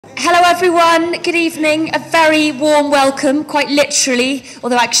Hello everyone, good evening, a very warm welcome, quite literally,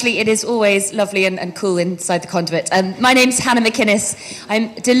 although actually it is always lovely and cool inside the conduit. My name's Hannah McInnes.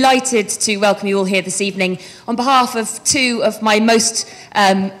 I'm delighted to welcome you all here this evening on behalf of two of my most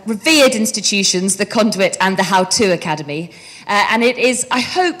revered institutions, the Conduit and the How To Academy. And it is, I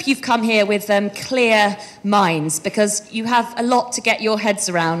hope you've come here with clear minds, because you have a lot to get your heads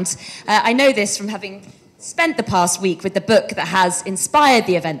around. I know this from having spent the past week with the book that has inspired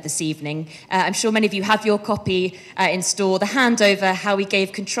the event this evening. I'm sure many of you have your copy in store, The Handover, How We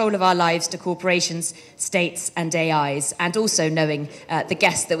Gave Control of Our Lives to Corporations, States and AIs, and also knowing the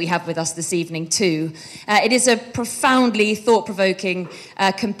guest that we have with us this evening too. It is a profoundly thought-provoking,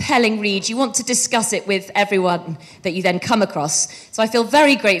 compelling read. You want to discuss it with everyone that you then come across. So I feel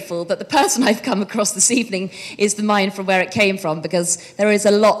very grateful that the person I've come across this evening is the mind from where it came from, because there is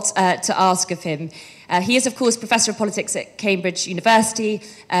a lot to ask of him. He is, of course, Professor of Politics at Cambridge University,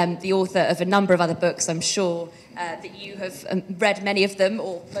 the author of a number of other books. I'm sure that you have read many of them,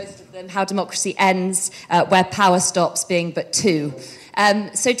 or most of them, How Democracy Ends, Where Power Stops, being but two.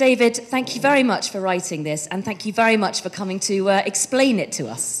 So, David, thank you very much for writing this, and thank you very much for coming to explain it to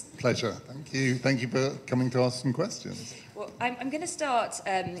us. Pleasure. Thank you. Thank you for coming to ask some questions. Well, I'm going to start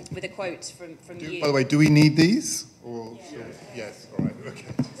with a quote from you. By the way, do we need these? Or, yeah. Yes, all right, okay.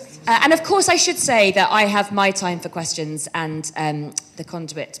 And of course, I should say that I have my time for questions, and the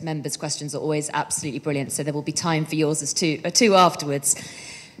Conduit members' questions are always absolutely brilliant, so there will be time for yours as too afterwards.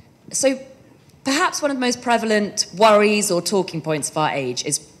 So perhaps one of the most prevalent worries or talking points of our age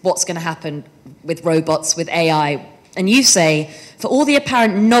is what's going to happen with robots, with AI. And you say, for all the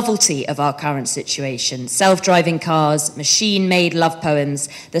apparent novelty of our current situation, self-driving cars, machine-made love poems,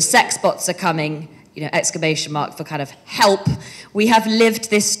 the sex bots are coming, exclamation mark for kind of help. We have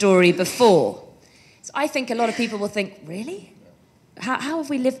lived this story before. So I think a lot of people will think, really? How have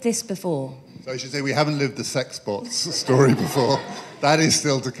we lived this before? So I should say we haven't lived the sex bots story before. That is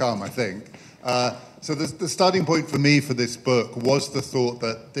still to come, I think. So the starting point for me for this book was the thought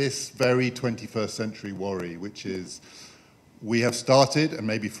that this very 21st century worry, which is we have started, and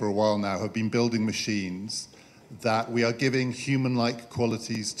maybe for a while now, have been building machines that we are giving human-like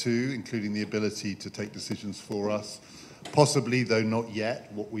qualities to, including the ability to take decisions for us, possibly, though not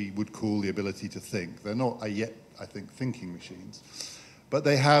yet, what we would call the ability to think. They're not yet, I think, thinking machines. But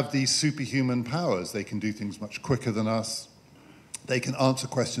they have these superhuman powers. They can do things much quicker than us. They can answer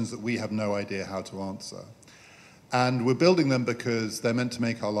questions that we have no idea how to answer. And we're building them because they're meant to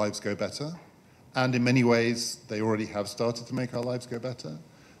make our lives go better. And in many ways, they already have started to make our lives go better.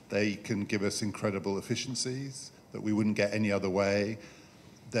 They can give us incredible efficiencies that we wouldn't get any other way.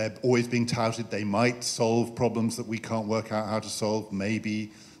 They're always being touted. They might solve problems that we can't work out how to solve.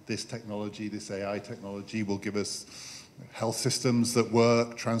 Maybe this technology, this AI technology, will give us health systems that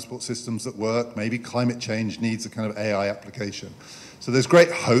work, transport systems that work. Maybe climate change needs a kind of AI application. So there's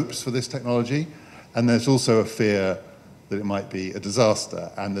great hopes for this technology, and there's also a fear that it might be a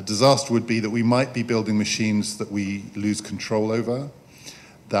disaster. And the disaster would be that we might be building machines that we lose control over,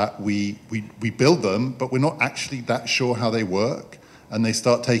 that we build them, but we're not actually that sure how they work. And they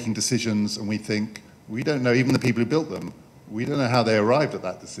start taking decisions, and we think, we don't know, even the people who built them, we don't know how they arrived at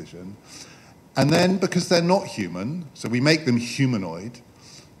that decision. And then, because they're not human, so we make them humanoid,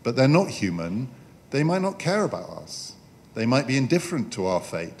 but they're not human, they might not care about us. They might be indifferent to our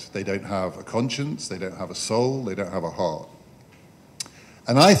fate. They don't have a conscience, they don't have a soul, they don't have a heart.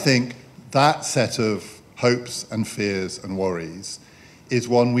 And I think that set of hopes and fears and worries is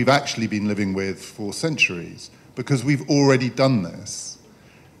one we've actually been living with for centuries, because we've already done this.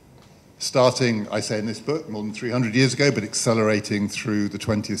 Starting, I say in this book, more than 300 years ago, but accelerating through the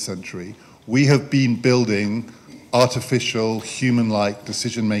 20th century, we have been building artificial, human-like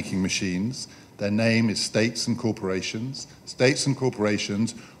decision-making machines. Their name is states and corporations. States and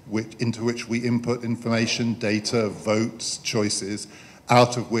corporations into which we input information, data, votes, choices,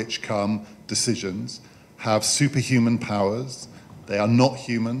 out of which come decisions, have superhuman powers. They are not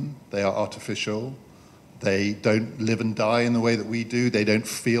human, they are artificial. They don't live and die in the way that we do. They don't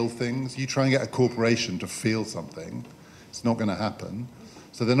feel things. You try and get a corporation to feel something, it's not going to happen.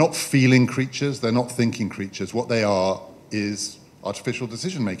 So they're not feeling creatures, they're not thinking creatures. What they are is artificial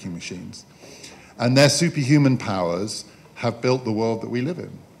decision-making machines. And their superhuman powers have built the world that we live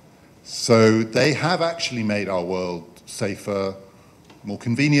in. So they have actually made our world safer, more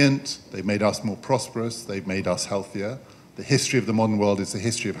convenient, they've made us more prosperous, they've made us healthier. The history of the modern world is the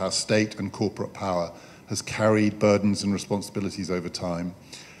history of how state and corporate power has carried burdens and responsibilities over time.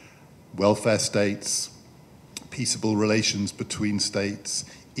 Welfare states, peaceable relations between states,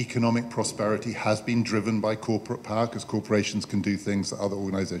 economic prosperity has been driven by corporate power, because corporations can do things that other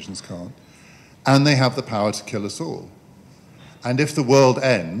organizations can't. And they have the power to kill us all. And if the world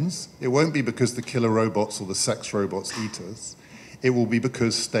ends, it won't be because the killer robots or the sex robots eat us. It will be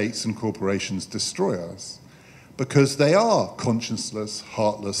because states and corporations destroy us. Because they are conscienceless,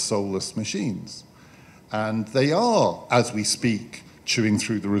 heartless, soulless machines. And they are, as we speak, chewing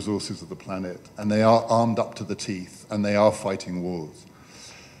through the resources of the planet. And they are armed up to the teeth. And they are fighting wars.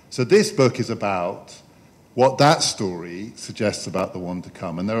 So this book is about what that story suggests about the one to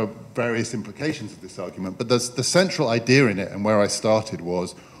come. And there are various implications of this argument, but the central idea in it, and where I started,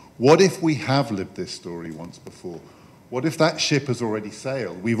 was, what if we have lived this story once before? What if that ship has already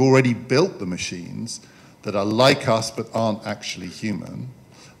sailed? We've already built the machines that are like us but aren't actually human,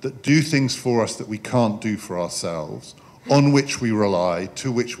 that do things for us that we can't do for ourselves, on which we rely, to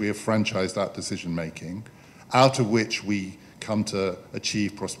which we have franchised that decision-making, out of which we come to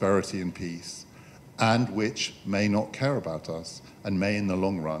achieve prosperity and peace, and which may not care about us and may, in the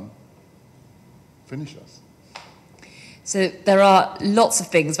long run, finish us. So there are lots of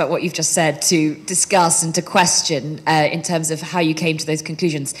things about what you've just said to discuss and to question in terms of how you came to those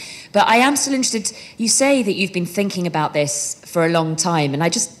conclusions. But I am still interested, you say that you've been thinking about this for a long time,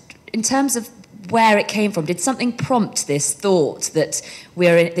 and in terms of where it came from, did something prompt this thought that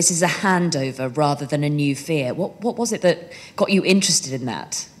this is a handover rather than a new fear? What was it that got you interested in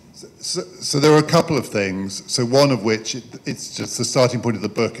that? So there are a couple of things. So one of which, it's just the starting point of the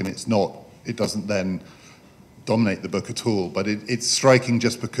book, and it doesn't then dominate the book at all, but it's striking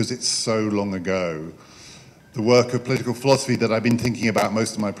just because it's so long ago. The work of political philosophy that I've been thinking about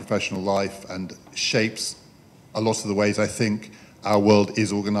most of my professional life and shapes a lot of the ways I think our world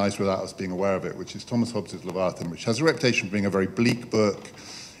is organized without us being aware of it, which is Thomas Hobbes' Leviathan, which has a reputation for being a very bleak book.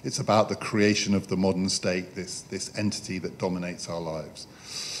 It's about the creation of the modern state, this entity that dominates our lives.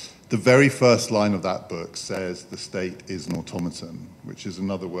 The very first line of that book says the state is an automaton, which is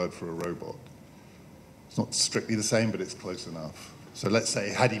another word for a robot. It's not strictly the same, but it's close enough. So let's say,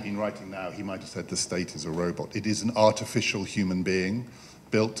 had he been writing now, he might have said the state is a robot. It is an artificial human being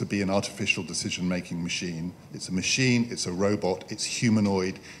built to be an artificial decision-making machine. It's a machine, it's a robot, it's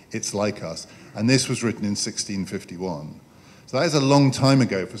humanoid, it's like us. And this was written in 1651. So that is a long time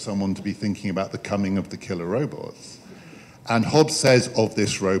ago for someone to be thinking about the coming of the killer robots. And Hobbes says of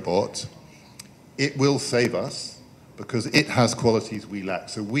this robot, it will save us because it has qualities we lack.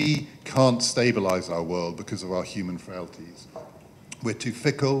 So we can't stabilize our world because of our human frailties. We're too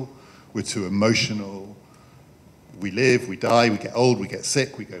fickle, we're too emotional. We live, we die, we get old, we get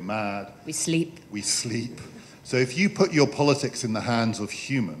sick, we go mad. We sleep. We sleep. So if you put your politics in the hands of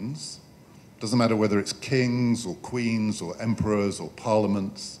humans, doesn't matter whether it's kings or queens or emperors or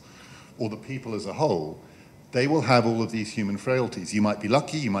parliaments or the people as a whole, they will have all of these human frailties. You might be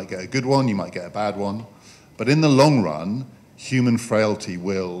lucky, you might get a good one, you might get a bad one, but in the long run, human frailty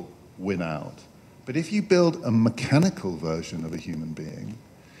will win out. But if you build a mechanical version of a human being,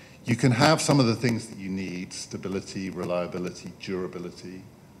 you can have some of the things that you need: stability, reliability, durability.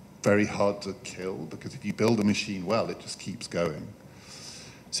 Very hard to kill, because if you build a machine well, it just keeps going.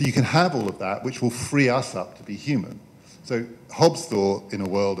 So you can have all of that, which will free us up to be human. So Hobbes thought, in a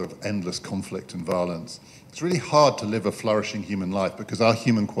world of endless conflict and violence, it's really hard to live a flourishing human life because our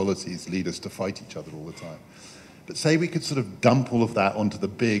human qualities lead us to fight each other all the time. But say we could sort of dump all of that onto the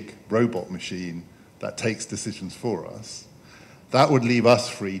big robot machine that takes decisions for us, that would leave us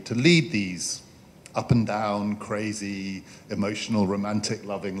free to lead these up and down, crazy, emotional, romantic,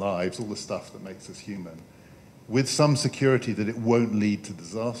 loving lives, all the stuff that makes us human, with some security that it won't lead to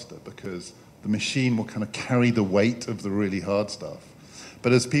disaster, because the machine will kind of carry the weight of the really hard stuff.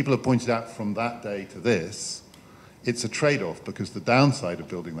 But as people have pointed out, from that day to this, it's a trade-off, because the downside of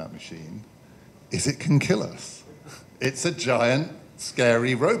building that machine is it can kill us. It's a giant,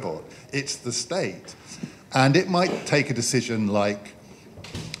 scary robot. It's the state. And it might take a decision like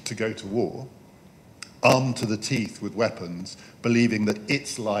to go to war, armed to the teeth with weapons, believing that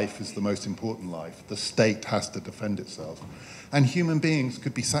its life is the most important life. The state has to defend itself. And human beings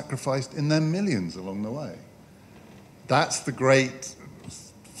could be sacrificed in their millions along the way. That's the great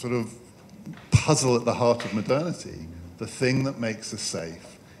sort of puzzle at the heart of modernity. The thing that makes us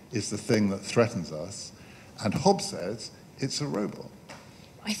safe is the thing that threatens us. And Hobbes says it's a robot.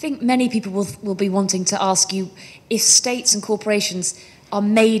 I think many people will be wanting to ask you, if states and corporations are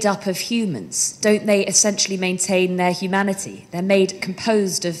made up of humans, don't they essentially maintain their humanity? They're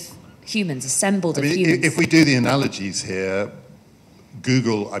composed of humans, assembled of humans. If we do the analogies here,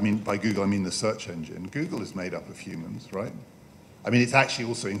 Google, by Google I mean the search engine, Google is made up of humans, right? I mean, it's actually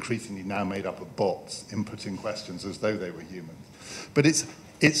also increasingly now made up of bots inputting questions as though they were humans. But it's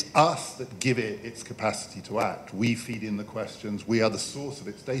It's us that give it its capacity to act. We feed in the questions. We are the source of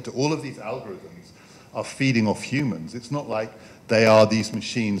its data. All of these algorithms are feeding off humans. It's not like they are these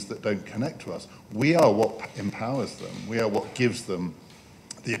machines that don't connect to us. We are what empowers them. We are what gives them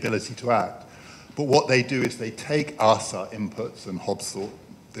the ability to act. But what they do is they take us, our inputs, and Hobbes thought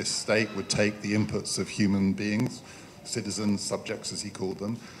this state would take the inputs of human beings, citizens, subjects as he called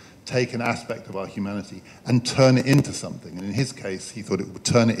them, take an aspect of our humanity and turn it into something. And in his case, he thought it would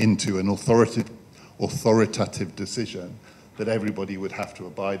turn it into an authoritative decision that everybody would have to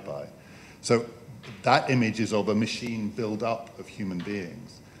abide by. So that image is of a machine built up of human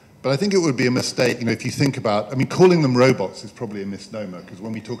beings. But I think it would be a mistake, if you think about, calling them robots is probably a misnomer, because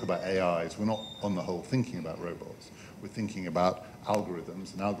when we talk about AIs, we're not on the whole thinking about robots. We're thinking about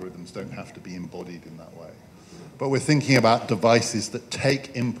algorithms, and algorithms don't have to be embodied in that way. But we're thinking about devices that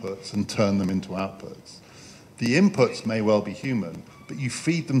take inputs and turn them into outputs. The inputs may well be human, but you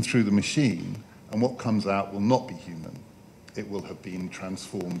feed them through the machine, and what comes out will not be human. It will have been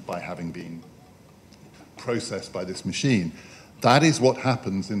transformed by having been processed by this machine. That is what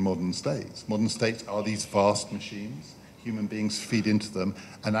happens in modern states. Modern states are these vast machines. Human beings feed into them,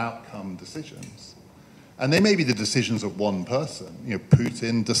 and out come decisions. And they may be the decisions of one person.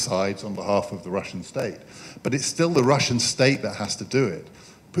 Putin decides on behalf of the Russian state, but it's still the Russian state that has to do it.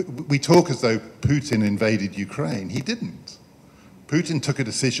 We talk as though Putin invaded Ukraine. He didn't. Putin took a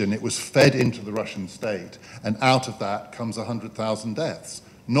decision, it was fed into the Russian state, and out of that comes 100,000 deaths.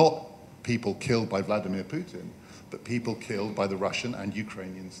 Not people killed by Vladimir Putin, but people killed by the Russian and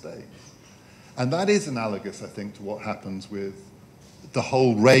Ukrainian states. And that is analogous, I think, to what happens with the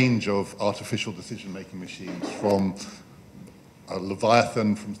whole range of artificial decision-making machines, from a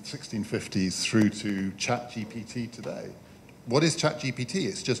Leviathan from the 1650s through to ChatGPT today. What is ChatGPT?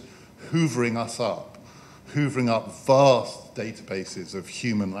 It's just hoovering us up, hoovering up vast databases of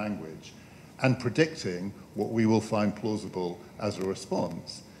human language and predicting what we will find plausible as a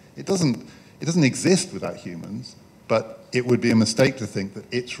response. It doesn't exist without humans, but it would be a mistake to think that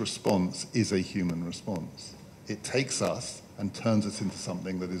its response is a human response. It takes us and turns us into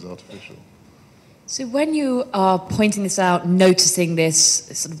something that is artificial. So when you are pointing this out, noticing this,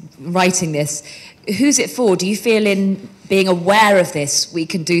 sort of writing this, who's it for? Do you feel in being aware of this, we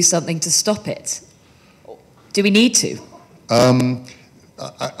can do something to stop it? Do we need to? I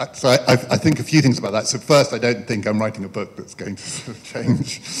think a few things about that. So first, I don't think I'm writing a book that's going to sort of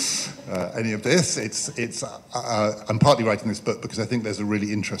change any of this. I'm partly writing this book because I think there's a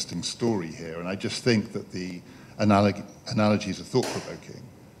really interesting story here, and I just think that the analogies are thought-provoking,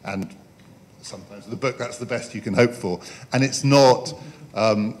 and sometimes the book, that's the best you can hope for. And it's not,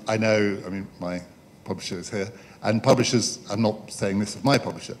 my publisher is here, and publishers, I'm not saying this of my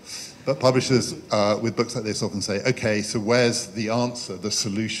publisher, but publishers with books like this often say, okay, so where's the answer, the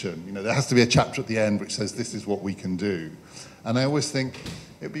solution? There has to be a chapter at the end which says this is what we can do. And I always think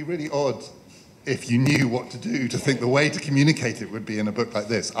it'd be really odd if you knew what to do, to think the way to communicate it would be in a book like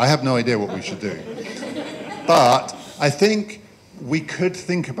this. I have no idea what we should do. But I think we could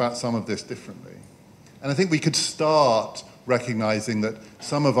think about some of this differently. And I think we could start recognizing that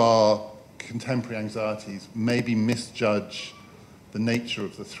some of our contemporary anxieties maybe misjudge the nature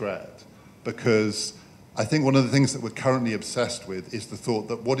of the threat. Because I think one of the things that we're currently obsessed with is the thought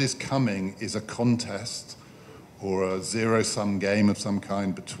that what is coming is a contest or a zero-sum game of some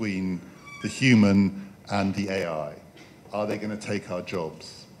kind between the human and the AI. Are they going to take our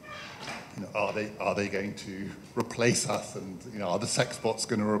jobs? Are they going to replace us? And are the sex bots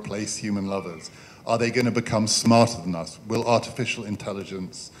going to replace human lovers? Are they going to become smarter than us? Will artificial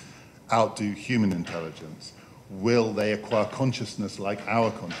intelligence outdo human intelligence? Will they acquire consciousness like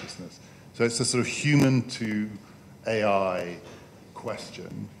our consciousness? So it's a sort of human to AI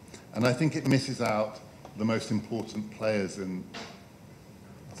question. And I think it misses out the most important players in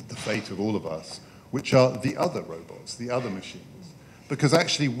the fate of all of us, which are the other robots, the other machines. Because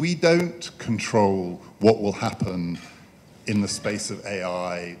actually we don't control what will happen in the space of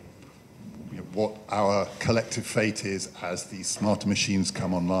AI, what our collective fate is as these smarter machines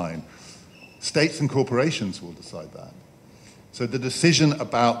come online. States and corporations will decide that. So the decision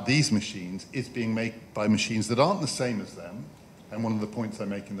about these machines is being made by machines that aren't the same as them. And one of the points I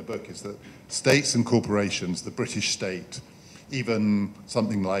make in the book is that states and corporations, the British state, even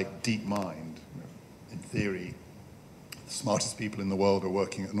something like DeepMind, in theory, the smartest people in the world are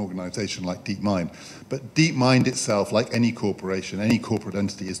working at an organization like DeepMind. But DeepMind itself, like any corporation, any corporate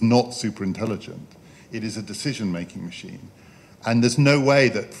entity, is not super intelligent. It is a decision-making machine. And there's no way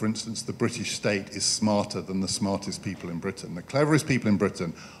that, for instance, the British state is smarter than the smartest people in Britain. The cleverest people in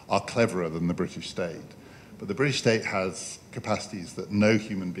Britain are cleverer than the British state. But the British state has capacities that no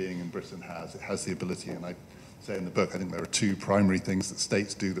human being in Britain has. It has the ability, and I say in the book, I think there are two primary things that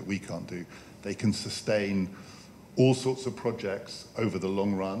states do that we can't do. They can sustain all sorts of projects over the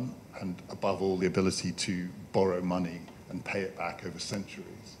long run, and above all, the ability to borrow money and pay it back over centuries.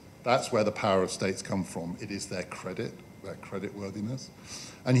 That's where the power of states come from. It is their credit worthiness.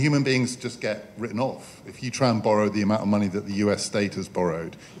 And human beings just get written off. If you try and borrow the amount of money that the US state has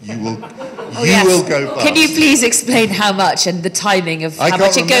borrowed, you will, will go bust. Can you please explain how much and the timing of how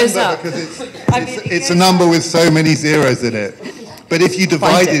much it goes up? Because it's a number with so many zeros in it. But if you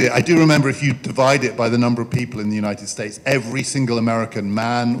divided it, I do remember if you divide it by the number of people in the United States, every single American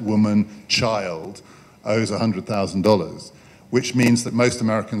man, woman, child owes $100,000, which means that most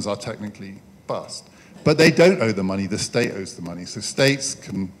Americans are technically bust. But they don't owe the money, the state owes the money. So states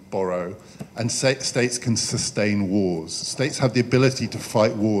can borrow, and states can sustain wars. States have the ability to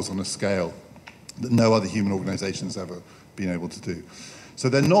fight wars on a scale that no other human organization has ever been able to do. So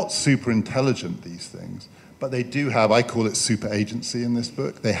they're not super intelligent, these things, but they do have, I call it super agency in this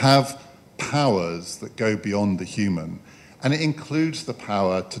book. They have powers that go beyond the human, and it includes the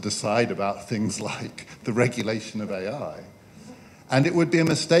power to decide about things like the regulation of AI. And it would be a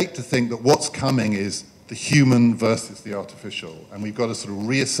mistake to think that what's coming is the human versus the artificial, and we've got to sort of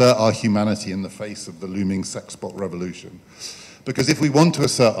reassert our humanity in the face of the looming sex bot revolution. Because if we want to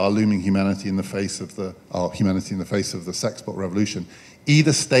assert our looming humanity in the face of the sex bot revolution,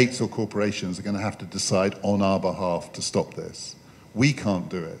 either states or corporations are going to have to decide on our behalf to stop this. We can't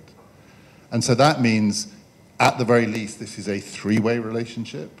do it. And so that means, at the very least, this is a three-way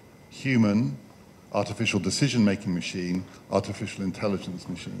relationship: human, artificial decision-making machine, artificial intelligence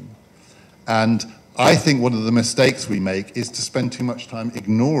machine. And I think one of the mistakes we make is to spend too much time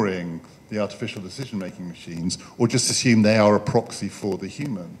ignoring the artificial decision-making machines, or just assume they are a proxy for the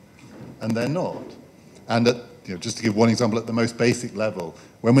human, and they're not. And just to give one example, at the most basic level,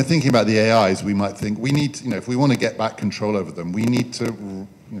 when we're thinking about the AIs, we might think we need to, if we want to get back control over them, we need to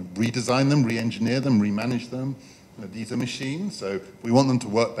redesign them, re-engineer them, remanage them. These are machines, so if we want them to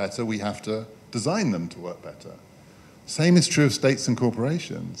work better, we have to design them to work better. Same is true of states and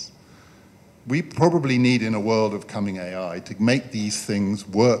corporations. We probably need, in a world of coming AI, to make these things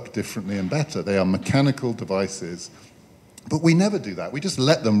work differently and better. They are mechanical devices, but we never do that. We just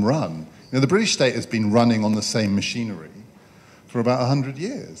let them run. The British state has been running on the same machinery for about 100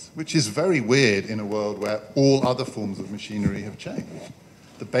 years, which is very weird in a world where all other forms of machinery have changed.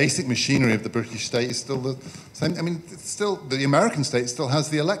 The basic machinery of the British state is still the same. I mean, the American state still has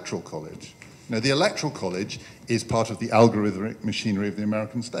the Electoral College. The Electoral College is part of the algorithmic machinery of the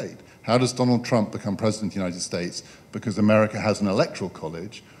American state. How does Donald Trump become president of the United States? Because America has an Electoral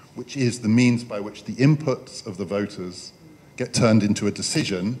College, which is the means by which the inputs of the voters get turned into a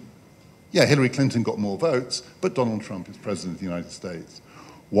decision. Yeah, Hillary Clinton got more votes, but Donald Trump is president of the United States.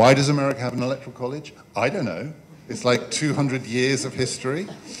 Why does America have an Electoral College? I don't know. It's like 200 years of history.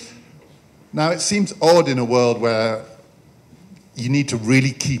 Now, it seems odd in a world where you need to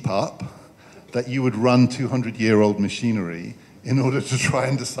really keep up that you would run 200-year-old machinery in order to try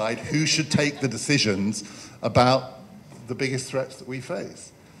and decide who should take the decisions about the biggest threats that we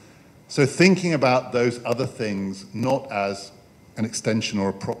face. So thinking about those other things not as an extension or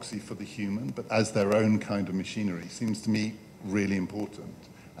a proxy for the human, but as their own kind of machinery seems to me really important.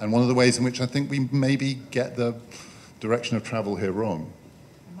 And one of the ways in which I think we maybe get the direction of travel here wrong.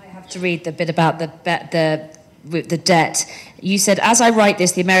 I might have to read the bit about the debt. You said, as I write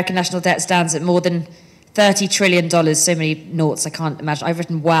this, the American national debt stands at more than $30 trillion, so many noughts, I can't imagine. I've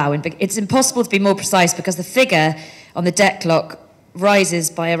written wow, and it's impossible to be more precise because the figure on the debt clock rises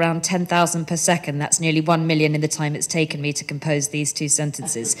by around 10,000 per second. That's nearly 1 million in the time it's taken me to compose these two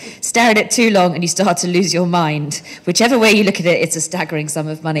sentences. Stare at it too long and you start to lose your mind. Whichever way you look at it, it's a staggering sum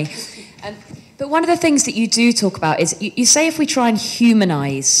of money. But one of the things that you do talk about is, you say if we try and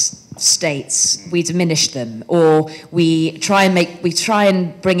humanize states, we diminish them, or we try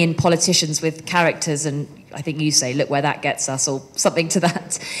and bring in politicians with characters, and I think you say, look where that gets us, or something to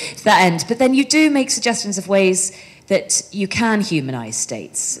that end. But then you do make suggestions of ways that you can humanize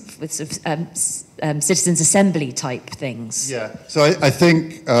states with sort of, citizens' assembly type things. Yeah. So I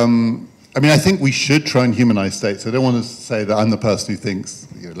think. I think we should try and humanize states. I don't want to say that I'm the person who thinks,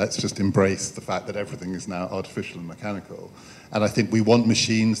 let's just embrace the fact that everything is now artificial and mechanical. And I think we want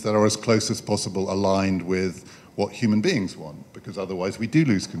machines that are as close as possible aligned with what human beings want, because otherwise we do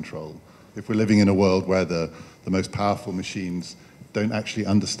lose control. If we're living in a world where the most powerful machines don't actually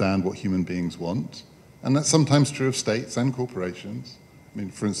understand what human beings want, and that's sometimes true of states and corporations. I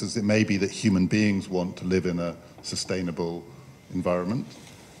mean, for instance, it may be that human beings want to live in a sustainable environment,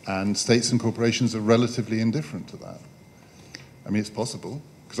 And states and corporations are relatively indifferent to that. I mean, it's possible,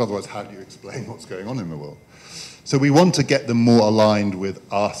 because otherwise how do you explain what's going on in the world? So we want to get them more aligned with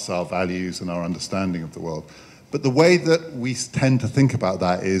us, our values, and our understanding of the world. But the way that we tend to think about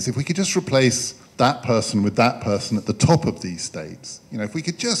that is if we could just replace that person with that person at the top of these states, you know, if we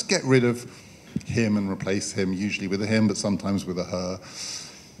could just get rid of him and replace him, usually with a him, but sometimes with a her,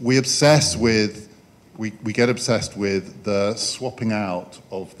 we get obsessed with the swapping out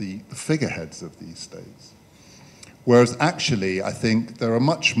of the figureheads of these states. Whereas actually, I think there are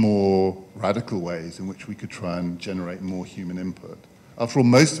much more radical ways in which we could try and generate more human input. After all,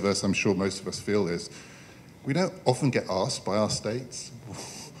 most of us, I'm sure most of us feel this, we don't often get asked by our states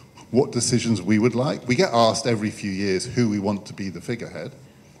what decisions we would like. We get asked every few years who we want to be the figurehead.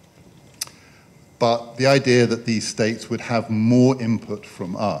 But the idea that these states would have more input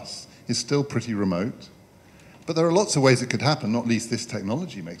from us is still pretty remote. But there are lots of ways it could happen, not least this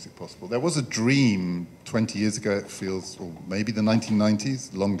technology makes it possible. There was a dream 20 years ago, it feels, or maybe the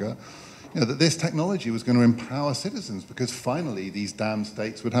 1990s, longer, you know, that this technology was going to empower citizens because finally these damn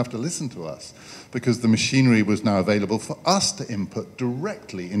states would have to listen to us because the machinery was now available for us to input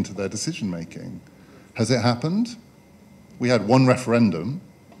directly into their decision making. Has it happened? We had one referendum.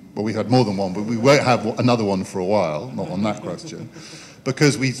 Well, we had more than one, but we won't have another one for a while, not on that question,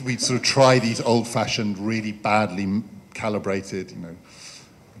 because we sort of try these old-fashioned, really badly calibrated, you know,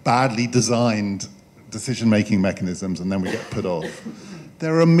 badly designed decision-making mechanisms, and then we get put off.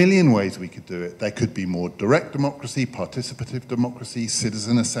 There are a million ways we could do it. There could be more direct democracy, participative democracy,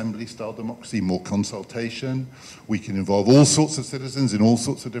 citizen assembly-style democracy, more consultation. We can involve all sorts of citizens in all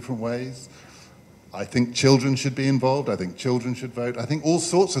sorts of different ways. I think children should be involved. I think children should vote. I think all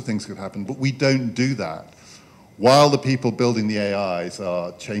sorts of things could happen, but we don't do that. While the people building the AIs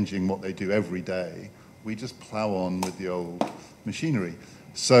are changing what they do every day, we just plow on with the old machinery.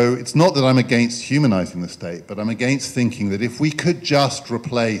 So it's not that I'm against humanizing the state, but I'm against thinking that if we could just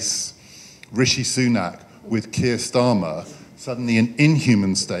replace Rishi Sunak with Keir Starmer, suddenly an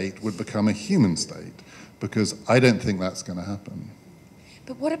inhuman state would become a human state, because I don't think that's going to happen.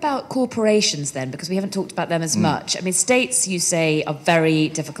 But what about corporations then? Because we haven't talked about them as much. I mean, states, you say, are very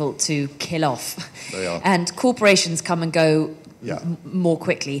difficult to kill off. They are. And corporations come and go more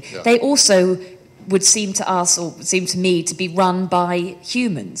quickly. Yeah. They also would seem to us, or seem to me, to be run by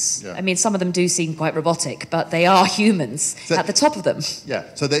humans. Yeah. I mean, some of them do seem quite robotic, but they are humans at the top of them.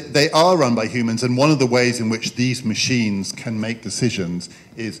 Yeah, so they are run by humans, and one of the ways in which these machines can make decisions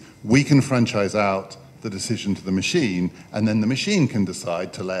is we can franchise out the decision to the machine, and then the machine can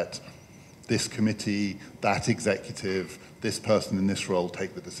decide to let this committee, that executive, this person in this role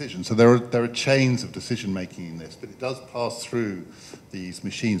take the decision. So there are chains of decision making in this, but it does pass through these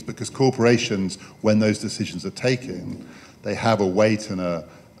machines because corporations, when those decisions are taken, they have a weight and a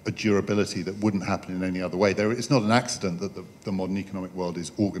durability that wouldn't happen in any other way. It's not an accident that the modern economic world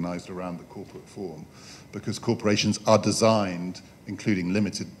is organized around the corporate form, because corporations are designed, including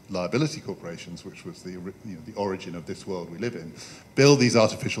limited liability corporations, which was the origin of this world we live in, build these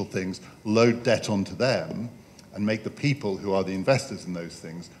artificial things, load debt onto them, and make the people who are the investors in those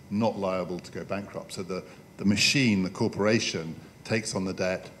things not liable to go bankrupt. So the machine, the corporation, takes on the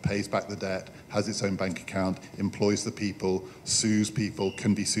debt, pays back the debt, has its own bank account, employs the people, sues people,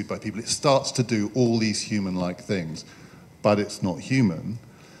 can be sued by people. It starts to do all these human-like things, but it's not human.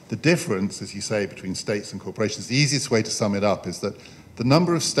 The difference, as you say, between states and corporations, the easiest way to sum it up is that the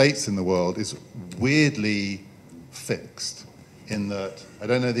number of states in the world is weirdly fixed in that, I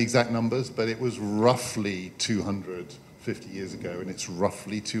don't know the exact numbers, but it was roughly 250 years ago, and it's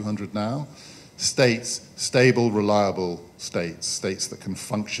roughly 200 now. States, stable, reliable states, states that can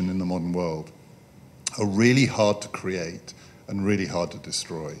function in the modern world, are really hard to create and really hard to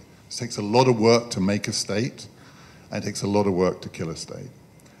destroy. It takes a lot of work to make a state, and it takes a lot of work to kill a state.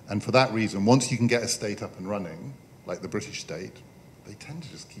 And for that reason, once you can get a state up and running, like the British state, they tend to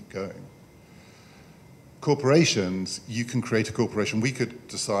just keep going. Corporations, you can create a corporation. We could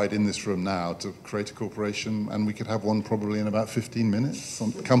decide in this room now to create a corporation, and we could have one probably in about 15 minutes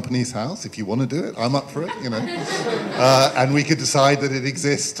on Companies House. If you want to do it, I'm up for it, you know. And we could decide that it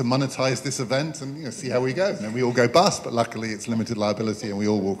exists to monetize this event and see how we go. And then we all go bust, but luckily it's limited liability and we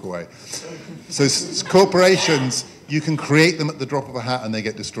all walk away. So corporations, you can create them at the drop of a hat and they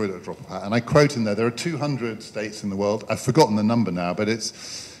get destroyed at the drop of a hat. And I quote in there are 200 states in the world. I've forgotten the number now, but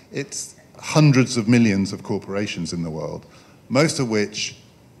it's hundreds of millions of corporations in the world, most of which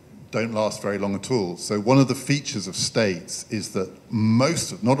don't last very long at all. So one of the features of states is that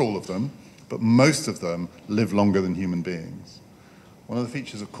not all of them, but most of them live longer than human beings. One of the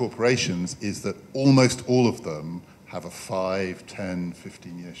features of corporations is that almost all of them have a 5, 10,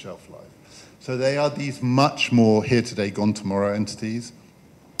 15-year shelf life. So they are these much more here today, gone tomorrow entities.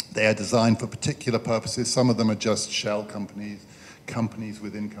 They are designed for particular purposes. Some of them are just shell companies, companies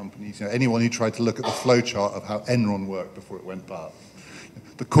within companies. You know, anyone who tried to look at the flowchart of how Enron worked before it went bust.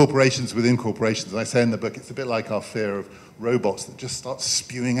 The corporations within corporations, and I say in the book, it's a bit like our fear of robots that just start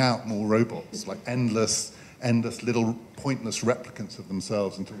spewing out more robots, like endless little pointless replicants of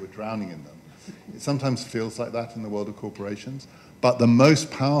themselves until we're drowning in them. It sometimes feels like that in the world of corporations, but the most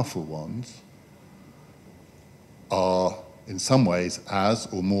powerful ones are, in some ways, as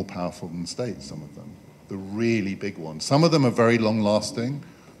or more powerful than states, some of them. The really big ones. Some of them are very long-lasting.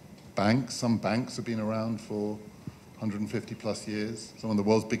 Some banks have been around for 150 plus years. Some of the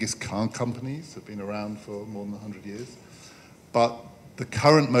world's biggest car companies have been around for more than 100 years. But the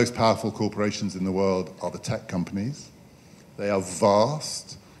current most powerful corporations in the world are the tech companies. They are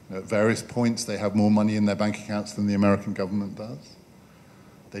vast. At various points, they have more money in their bank accounts than the American government does.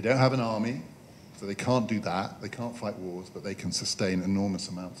 They don't have an army, so they can't do that. They can't fight wars, but they can sustain enormous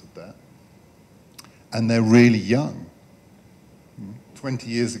amounts of debt. And they're really young. 20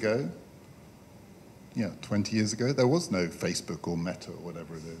 years ago, there was no Facebook or Meta or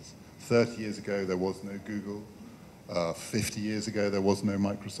whatever it is. 30 years ago, there was no Google. 50 years ago, there was no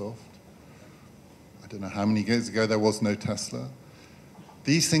Microsoft. I don't know how many years ago, there was no Tesla.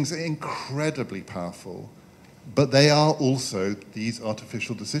 These things are incredibly powerful, but they are also these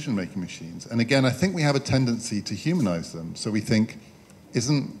artificial decision-making machines. And again, I think we have a tendency to humanize them. So we think,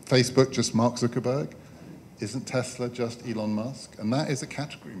 isn't Facebook just Mark Zuckerberg? Isn't Tesla just Elon Musk? And that is a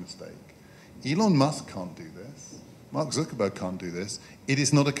category mistake. Elon Musk can't do this. Mark Zuckerberg can't do this. It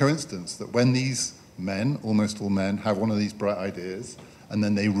is not a coincidence that when these men, almost all men, have one of these bright ideas, and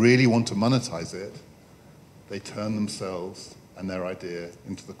then they really want to monetize it, they turn themselves and their idea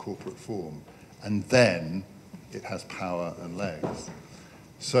into the corporate form. And then it has power and legs.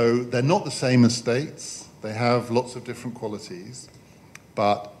 So they're not the same as states. They have lots of different qualities,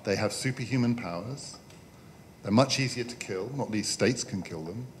 but they have superhuman powers. They're much easier to kill, not least states can kill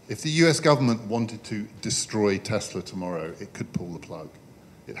them. If the US government wanted to destroy Tesla tomorrow, it could pull the plug.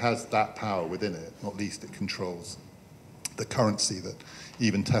 It has that power within it, not least it controls the currency that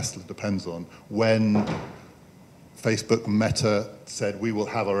even Tesla depends on. When Facebook, Meta said, we will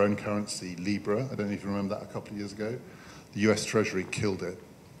have our own currency, Libra, I don't know if you remember that a couple of years ago, the US Treasury killed it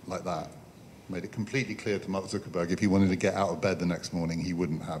like that. Made it completely clear to Mark Zuckerberg if he wanted to get out of bed the next morning, he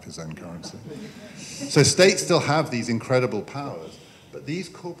wouldn't have his own currency. So states still have these incredible powers, but these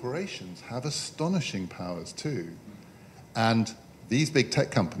corporations have astonishing powers too. And these big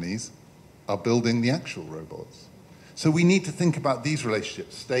tech companies are building the actual robots. So we need to think about these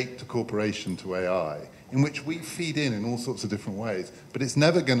relationships, state to corporation to AI, in which we feed in all sorts of different ways, but it's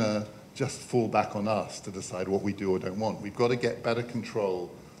never going to just fall back on us to decide what we do or don't want. We've got to get better control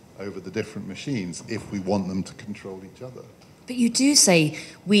over the different machines if we want them to control each other. But you do say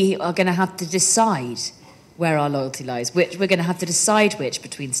we are going to have to decide where our loyalty lies, which we're going to have to decide which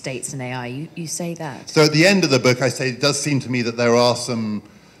between states and AI. You say that. So at the end of the book, I say it does seem to me that there are some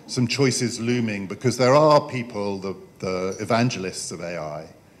choices looming, because there are people, the evangelists of AI,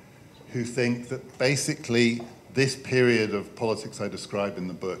 who think that basically this period of politics I describe in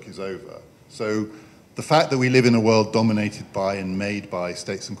the book is over. So the fact that we live in a world dominated by and made by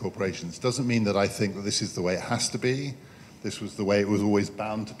states and corporations doesn't mean that I think that this is the way it has to be, this was the way it was always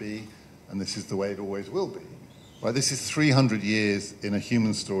bound to be, and this is the way it always will be. Right? This is 300 years in a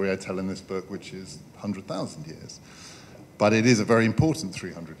human story I tell in this book, which is 100,000 years. But it is a very important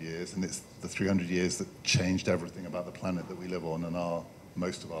 300 years, and it's the 300 years that changed everything about the planet that we live on and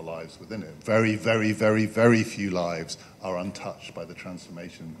most of our lives within it. Very, very, very, very few lives are untouched by the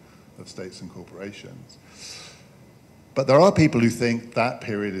transformation of states and corporations. But there are people who think that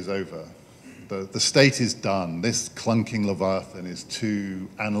period is over. The state is done. This clunking Leviathan is too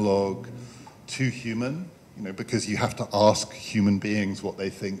analog, too human, because you have to ask human beings what they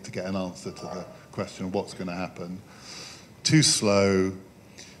think to get an answer to the question of what's going to happen. Too slow.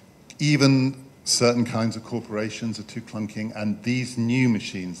 Even certain kinds of corporations are too clunking, and these new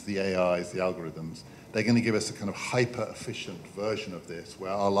machines, the AIs, the algorithms, they're going to give us a kind of hyper-efficient version of this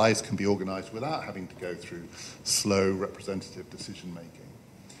where our lives can be organized without having to go through slow, representative decision-making.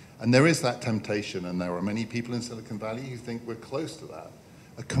 And there is that temptation, and there are many people in Silicon Valley who think we're close to that,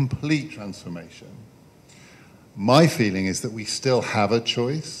 a complete transformation. My feeling is that we still have a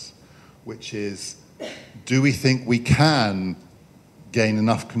choice, which is, do we think we can gain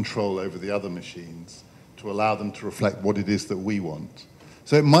enough control over the other machines to allow them to reflect what it is that we want?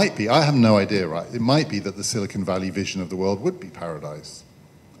 So it might be, I have no idea, right? It might be that the Silicon Valley vision of the world would be paradise.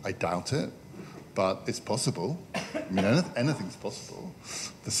 I doubt it. but it's possible. I mean, anything's possible.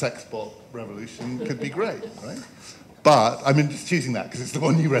 The sex bot revolution could be great, right? But I'm just choosing that because it's the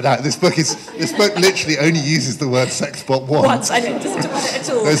one you read out. This book literally only uses the word sex bot once. I know, it doesn't talk about it at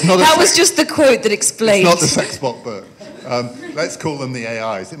all. That was just the quote that explained. It's not the sex bot book. Let's call them the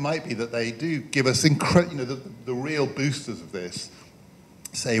AIs. It might be that they do give us the real boosters of this.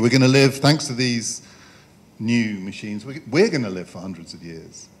 Say we're going to live, thanks to these new machines, we're going to live for hundreds of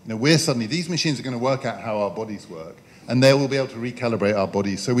years. These machines are going to work out how our bodies work, and they will be able to recalibrate our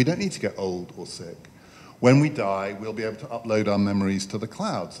bodies so we don't need to get old or sick. When we die, we'll be able to upload our memories to the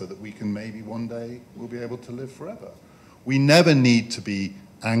cloud so that we can maybe one day we'll be able to live forever. We never need to be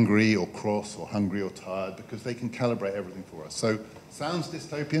angry or cross or hungry or tired because they can calibrate everything for us. So sounds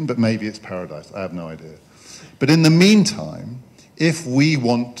dystopian, but maybe it's paradise. I have no idea. But in the meantime, if we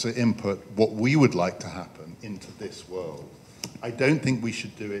want to input what we would like to happen into this world, I don't think we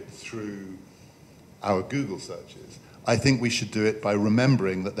should do it through our Google searches. I think we should do it by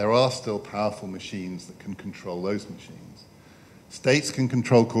remembering that there are still powerful machines that can control those machines. States can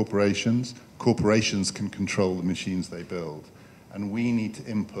control corporations, corporations can control the machines they build, and we need to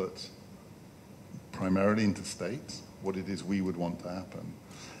input primarily into states what it is we would want to happen.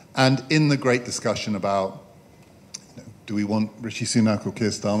 And in the great discussion about, do we want Rishi Sunak or Keir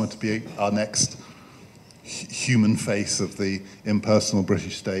Starmer to be our next human face of the impersonal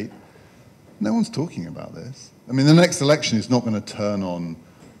British state? No one's talking about this. I mean, the next election is not going to turn on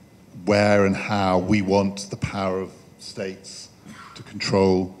where and how we want the power of states to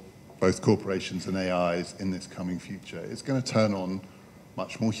control both corporations and AIs in this coming future. It's going to turn on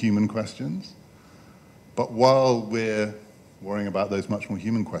much more human questions. But while we're worrying about those much more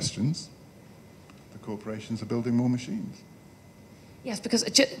human questions, the corporations are building more machines. Yes, because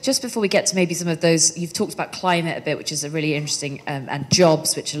just before we get to maybe some of those, you've talked about climate a bit, which is a really interesting, and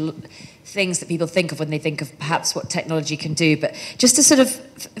jobs, which are things that people think of when they think of perhaps what technology can do. But just to sort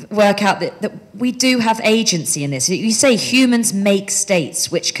of work out that we do have agency in this. You say humans make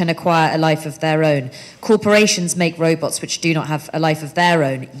states which can acquire a life of their own. Corporations make robots which do not have a life of their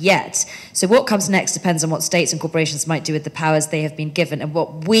own yet. So what comes next depends on what states and corporations might do with the powers they have been given and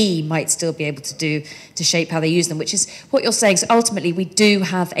what we might still be able to do to shape how they use them, which is what you're saying. So ultimately, we do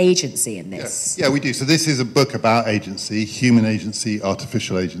have agency in this. Yeah, we do. So this is a book about agency, human agency,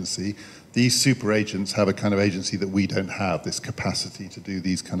 artificial agency. These super agents have a kind of agency that we don't have, this capacity to do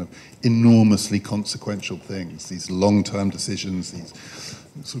these kind of enormously consequential things, these long-term decisions, these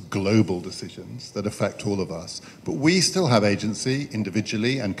sort of global decisions that affect all of us. But we still have agency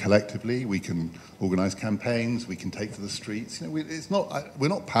individually and collectively. We can organize campaigns, we can take to the streets. We're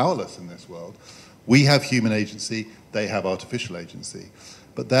not powerless in this world. We have human agency, they have artificial agency.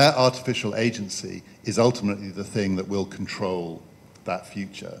 But their artificial agency is ultimately the thing that will control that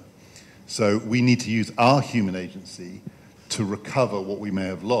future. So we need to use our human agency to recover what we may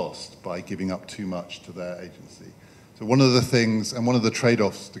have lost by giving up too much to their agency. So one of the things, and one of the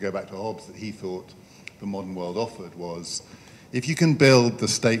trade-offs, to go back to Hobbes, that he thought the modern world offered was, if you can build the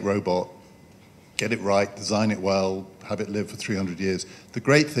state robot, get it right, design it well, have it live for 300 years, the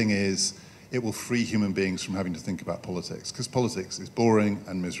great thing is it will free human beings from having to think about politics, because politics is boring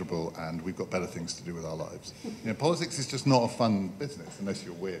and miserable, and we've got better things to do with our lives. Politics is just not a fun business, unless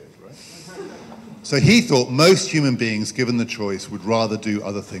you're weird, right? So he thought most human beings, given the choice, would rather do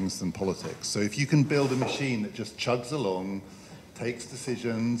other things than politics. So if you can build a machine that just chugs along, takes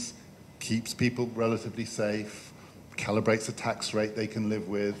decisions, keeps people relatively safe, calibrates a tax rate they can live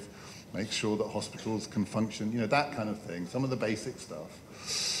with, makes sure that hospitals can function, that kind of thing, some of the basic stuff,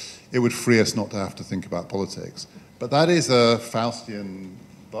 it would free us not to have to think about politics. But that is a Faustian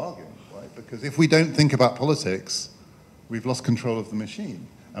bargain, right? Because if we don't think about politics, we've lost control of the machine.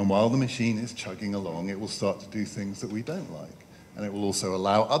 And while the machine is chugging along, it will start to do things that we don't like. And it will also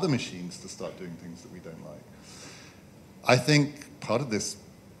allow other machines to start doing things that we don't like. I think part of this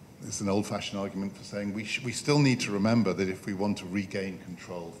is an old-fashioned argument for saying we still need to remember that if we want to regain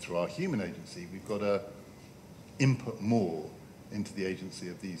control through our human agency, we've got to input more into the agency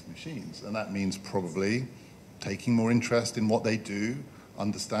of these machines. And that means probably taking more interest in what they do,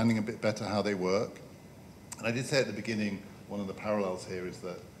 understanding a bit better how they work. And I did say at the beginning, one of the parallels here is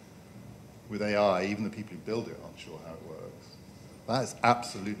that with AI, even the people who build it aren't sure how it works. That is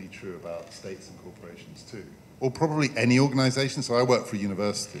absolutely true about states and corporations too. Or probably any organization. So I work for a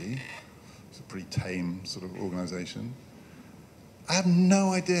university. It's a pretty tame sort of organization. I have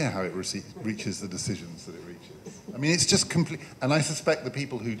no idea how it reaches the decisions that it reaches. I mean, it's just complete. And I suspect the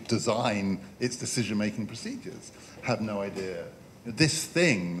people who design its decision-making procedures have no idea.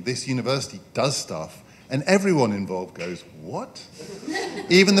 This university does stuff, And everyone involved goes, what?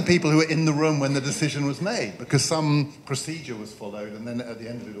 Even the people who were in the room when the decision was made, because some procedure was followed, and then at the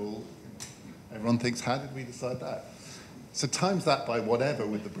end of it all, everyone thinks, how did we decide that? So times that by whatever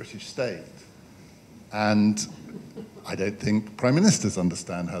with the British state. And I don't think prime ministers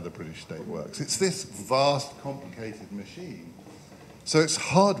understand how the British state works. It's this vast, complicated machine. So it's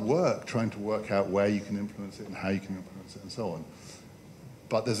hard work trying to work out where you can influence it and how you can influence it and so on.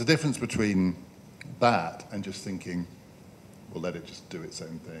 But there's a difference between that and just thinking, we'll let it just do its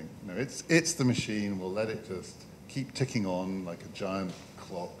own thing. No, it's the machine, we'll let it just keep ticking on like a giant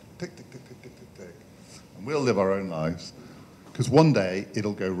clock, tick, tick, tick, tick, tick, tick, tick. And we'll live our own lives, because one day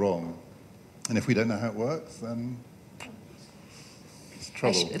it'll go wrong. And if we don't know how it works, then it's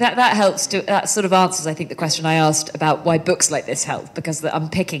trouble. That helps that sort of answers, I think, the question I asked about why books like this help, because they're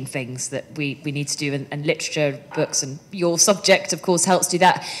unpicking things that we need to do, and literature, books, and your subject, of course, helps do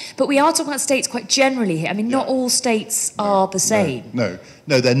that. But we are talking about states quite generally here. I mean, not all states are the same. No,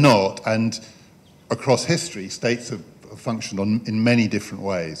 they're not. And across history, states have functioned in many different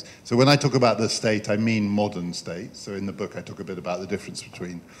ways. So when I talk about the state, I mean modern states. So in the book, I talk a bit about the difference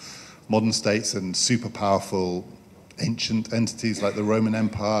between modern states and super powerful ancient entities like the Roman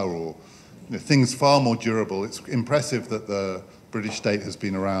Empire, or things far more durable. It's impressive that the British state has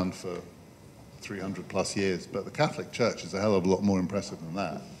been around for 300 plus years, but the Catholic Church is a hell of a lot more impressive than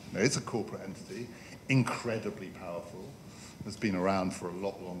that. It's a corporate entity, incredibly powerful, has been around for a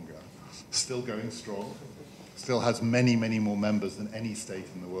lot longer, still going strong, still has many, many more members than any state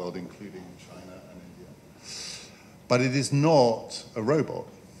in the world, including China and India. But it is not a robot,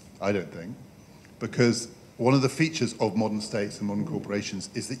 I don't think, because one of the features of modern states and modern corporations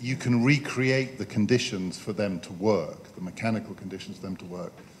is that you can recreate the conditions for them to work, the mechanical conditions for them to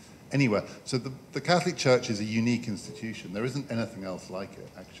work, anywhere. So the Catholic Church is a unique institution. There isn't anything else like it,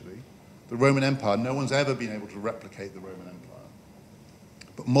 actually. The Roman Empire, no one's ever been able to replicate the Roman Empire.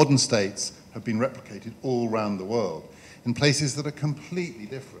 But modern states have been replicated all around the world in places that are completely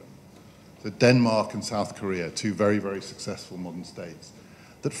different. So Denmark and South Korea, two very, very successful modern states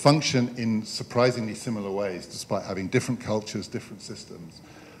that function in surprisingly similar ways, despite having different cultures, different systems,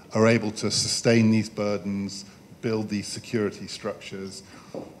 are able to sustain these burdens, build these security structures,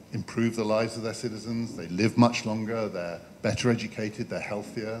 improve the lives of their citizens. They live much longer, they're better educated, they're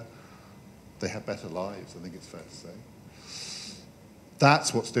healthier, they have better lives, I think it's fair to say.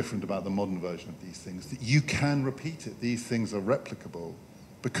 That's what's different about the modern version of these things, that you can repeat it. These things are replicable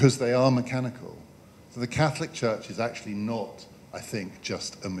because they are mechanical. So the Catholic Church is actually not, I think,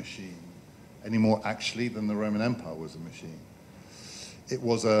 just a machine, any more actually than the Roman Empire was a machine. It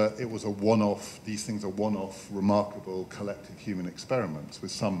was a one-off, these things are one-off, remarkable collective human experiments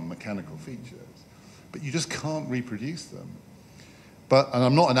with some mechanical features, but you just can't reproduce them. And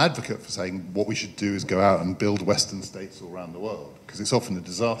I'm not an advocate for saying what we should do is go out and build Western states all around the world, because it's often a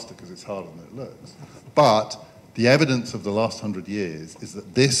disaster because it's harder than it looks. But the evidence of the last 100 years is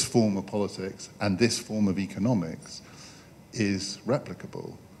that this form of politics and this form of economics is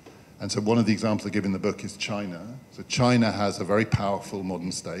replicable. And so one of the examples I give in the book is China. So China has a very powerful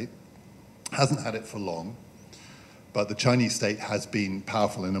modern state, hasn't had it for long, but the Chinese state has been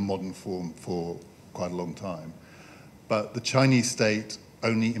powerful in a modern form for quite a long time. But the Chinese state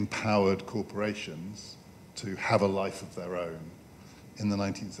only empowered corporations to have a life of their own in the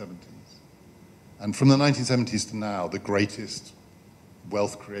 1970s. And from the 1970s to now, the greatest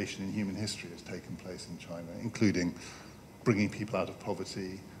wealth creation in human history has taken place in China, including bringing people out of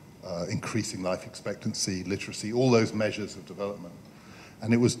poverty, increasing life expectancy, literacy, all those measures of development.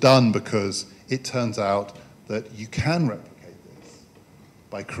 And it was done because it turns out that you can replicate this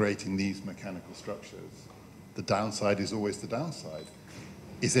by creating these mechanical structures. The downside is always the downside.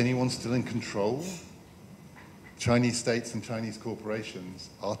 Is anyone still in control? Chinese states and Chinese corporations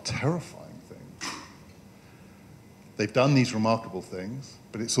are terrifying things. They've done these remarkable things,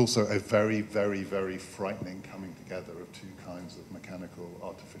 but it's also a very, very, very frightening coming together of two kinds of mechanical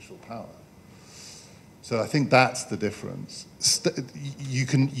artificial power. So I think that's the difference. You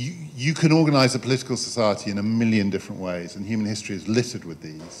can organize a political society in a million different ways, and human history is littered with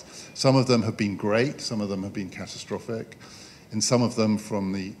these. Some of them have been great, some of them have been catastrophic. In some of them,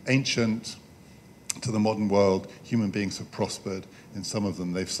 from the ancient to the modern world, human beings have prospered. In some of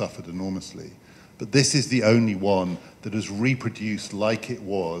them, they've suffered enormously. But this is the only one that has reproduced like it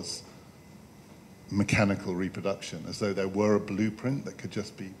was mechanical reproduction, as though there were a blueprint that could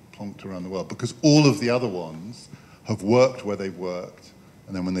just be plonked around the world. Because all of the other ones have worked where they've worked,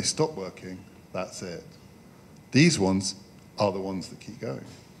 and then when they stop working, that's it. These ones are the ones that keep going.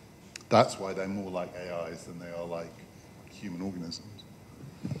 That's why they're more like AIs than they are like human organisms.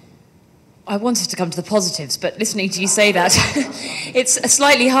 I wanted to come to the positives, but listening to you say that, it's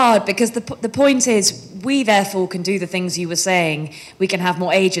slightly hard because the point is we therefore can do the things you were saying. We can have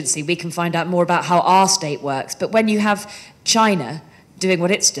more agency. We can find out more about how our state works. But when you have China doing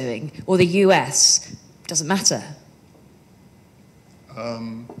what it's doing, or the US, it doesn't matter. I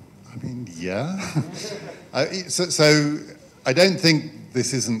mean, yeah. So I don't think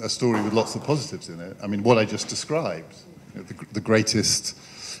this isn't a story with lots of positives in it. I mean, what I just described, the greatest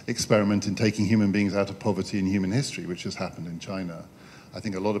experiment in taking human beings out of poverty in human history, which has happened in China. I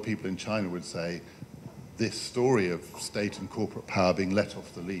think a lot of people in China would say this story of state and corporate power being let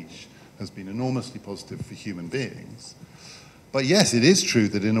off the leash has been enormously positive for human beings. But yes, it is true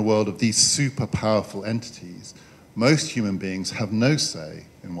that in a world of these super powerful entities, most human beings have no say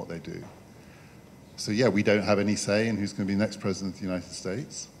in what they do. So yeah, we don't have any say in who's going to be the next president of the United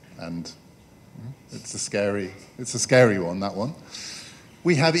States, and it's a scary one, that one.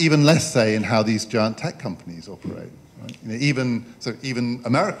 We have even less say in how these giant tech companies operate. Right? Even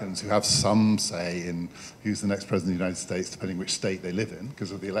Americans who have some say in who's the next president of the United States, depending which state they live in,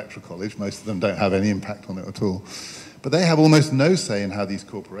 because of the Electoral College, most of them don't have any impact on it at all. But they have almost no say in how these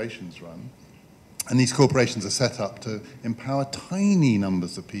corporations run. And these corporations are set up to empower tiny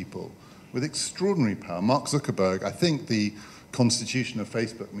numbers of people with extraordinary power. Mark Zuckerberg, I think the constitution of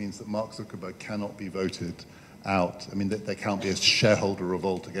Facebook means that Mark Zuckerberg cannot be voted out. I mean, there can't be a shareholder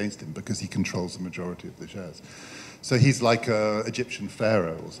revolt against him because he controls the majority of the shares. So he's like an Egyptian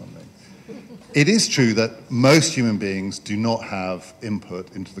pharaoh or something. It is true that most human beings do not have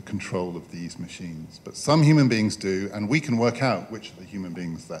input into the control of these machines, but some human beings do, and we can work out which are the human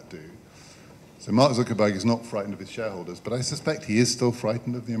beings that do. So Mark Zuckerberg is not frightened of his shareholders, but I suspect he is still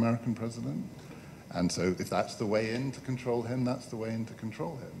frightened of the American president. And so if that's the way in to control him, that's the way in to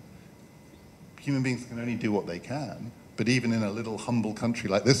control him. Human beings can only do what they can, but even in a little humble country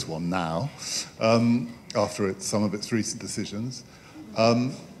like this one now, after some of its recent decisions,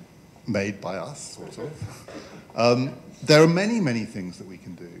 made by us, sort of, there are many, many things that we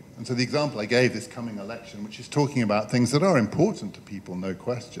can do. And so the example I gave this coming election, which is talking about things that are important to people, no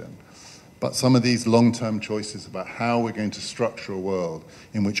question, but some of these long-term choices about how we're going to structure a world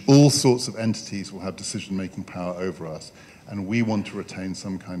in which all sorts of entities will have decision-making power over us, and we want to retain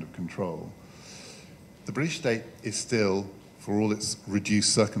some kind of control. The British state is still, for all its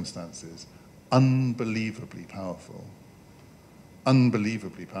reduced circumstances, unbelievably powerful.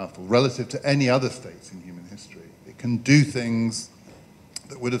 Unbelievably powerful relative to any other states in human history. It can do things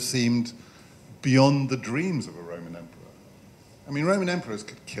that would have seemed beyond the dreams of a Roman emperor. I mean, Roman emperors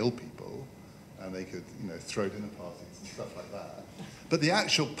could kill people, and they could, throw dinner parties and stuff like that. But the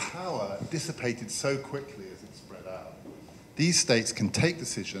actual power dissipated so quickly as it spread out. These states can take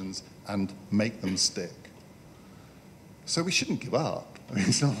decisions and make them stick. So we shouldn't give up. I mean,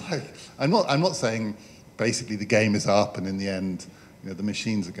 it's not like I'm not saying basically the game is up and in the end, the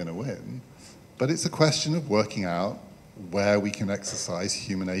machines are going to win. But it's a question of working out where we can exercise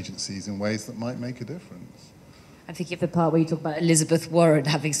human agencies in ways that might make a difference. I'm thinking of the part where you talk about Elizabeth Warren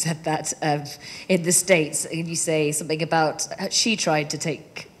having said that in the States, and you say something about she tried to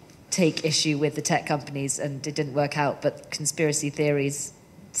take issue with the tech companies and it didn't work out, but conspiracy theories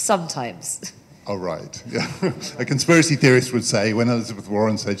sometimes. Oh, right. Yeah. A conspiracy theorist would say when Elizabeth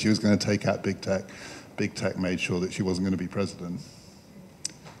Warren said she was going to take out big tech made sure that she wasn't going to be president.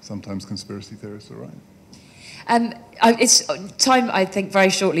 Sometimes conspiracy theorists are right. It's time, I think,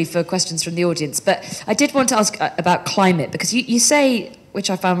 very shortly for questions from the audience, but I did want to ask about climate, because you say, which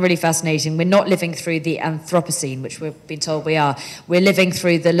I found really fascinating, we're not living through the Anthropocene, which we've been told we are. We're living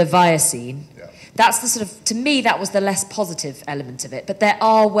through the Leviocene. Yeah. That's the sort of, to me, that was the less positive element of it, but there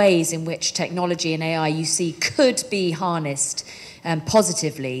are ways in which technology and AI, you see, could be harnessed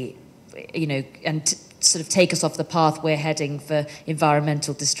positively, and sort of take us off the path we're heading for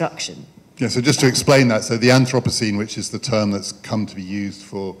environmental destruction. Yeah, so just to explain that, so the Anthropocene, which is the term that's come to be used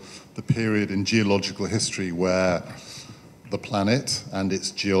for the period in geological history where the planet and its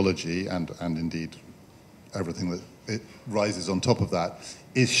geology and indeed everything that it rises on top of that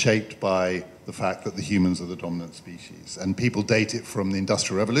is shaped by the fact that the humans are the dominant species. And people date it from the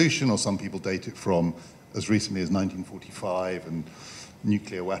Industrial Revolution, or some people date it from as recently as 1945 and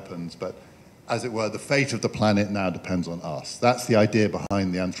nuclear weapons, but as it were, the fate of the planet now depends on us. That's the idea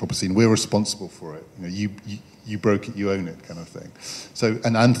behind the Anthropocene. We're responsible for it. You broke it, you own it, kind of thing. So,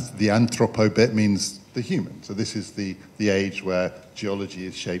 the anthropo bit means the human. So this is the age where geology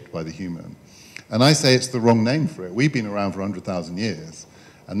is shaped by the human. And I say it's the wrong name for it. We've been around for 100,000 years,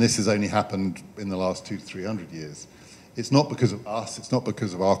 and this has only happened in the last 200 to 300 years. It's not because of us, it's not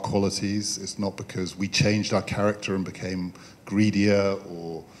because of our qualities, it's not because we changed our character and became greedier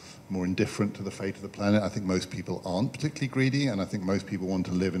or more indifferent to the fate of the planet. I think most people aren't particularly greedy, and I think most people want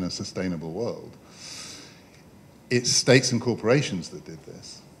to live in a sustainable world. It's states and corporations that did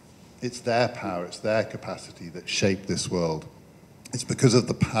this. It's their power, it's their capacity that shaped this world. It's because of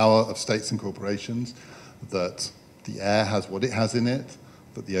the power of states and corporations that the air has what it has in it,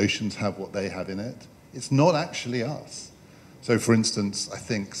 that the oceans have what they have in it. It's not actually us. So for instance,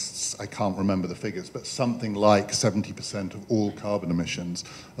 I can't remember the figures, but something like 70% of all carbon emissions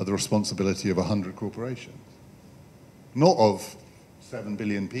are the responsibility of 100 corporations. Not of 7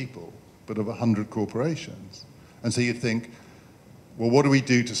 billion people, but of 100 corporations. And so you'd think, well, what do we need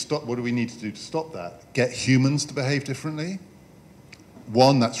to do to stop that? Get humans to behave differently?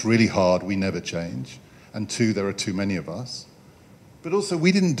 One, that's really hard, we never change. And two, there are too many of us. But also,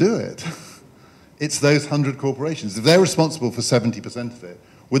 we didn't do it. It's those 100 corporations. If they're responsible for 70% of it,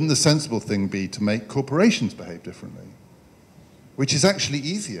 wouldn't the sensible thing be to make corporations behave differently? Which is actually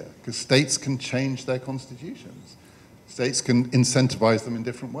easier, because states can change their constitutions. States can incentivize them in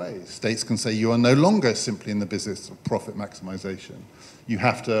different ways. States can say, you are no longer simply in the business of profit maximization. You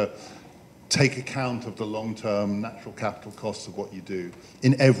have to take account of the long-term natural capital costs of what you do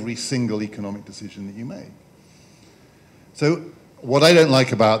in every single economic decision that you make. So what I don't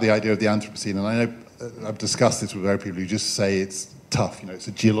like about the idea of the Anthropocene, and I know I've discussed this with very people who just say it's tough, it's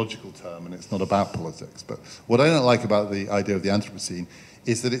a geological term and it's not about politics, but what I don't like about the idea of the Anthropocene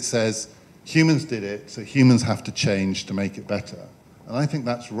is that it says humans did it, so humans have to change to make it better. And I think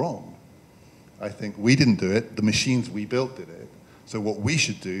that's wrong. I think we didn't do it, the machines we built did it, so what we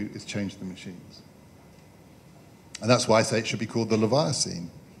should do is change the machines. And that's why I say it should be called the Leviathan.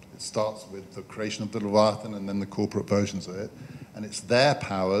 It starts with the creation of the Leviathan and then the corporate versions of it. And it's their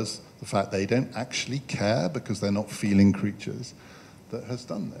powers, the fact they don't actually care because they're not feeling creatures, that has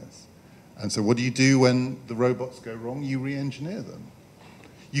done this. And so what do you do when the robots go wrong? You re-engineer them.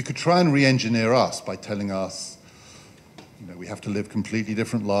 You could try and re-engineer us by telling us, we have to live completely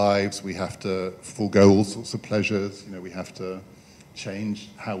different lives, we have to forego all sorts of pleasures, we have to change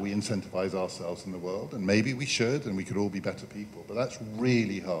how we incentivize ourselves in the world, and maybe we should, and we could all be better people, but that's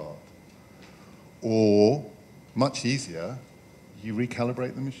really hard. Or, much easier, you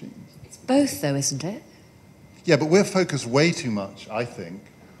recalibrate the machines. It's both, though, isn't it? Yeah, but we're focused way too much, I think,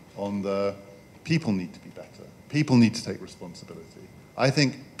 on the people need to be better. People need to take responsibility. I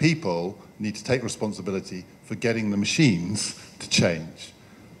think people need to take responsibility for getting the machines to change.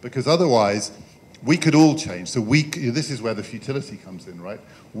 Because otherwise, we could all change. So this is where the futility comes in, right?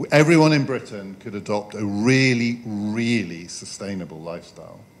 Everyone in Britain could adopt a really, really sustainable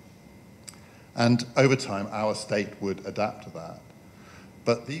lifestyle. And over time, our state would adapt to that.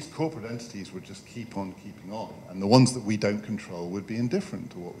 But these corporate entities would just keep on keeping on. And the ones that we don't control would be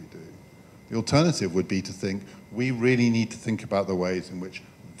indifferent to what we do. The alternative would be to think, we really need to think about the ways in which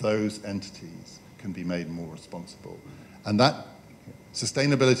those entities can be made more responsible. And that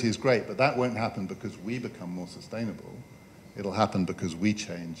sustainability is great, but that won't happen because we become more sustainable. It'll happen because we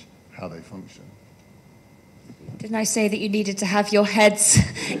change how they function. Didn't I say that you needed to have your heads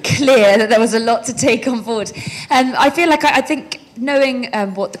clear, that there was a lot to take on board? I feel like I think knowing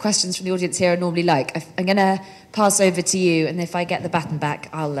what the questions from the audience here are normally like, I'm going to pass over to you, and if I get the baton back,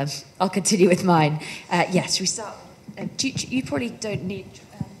 I'll continue with mine. Yes, should we start? You probably don't need...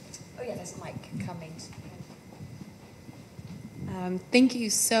 oh yeah, there's a mic coming. Thank you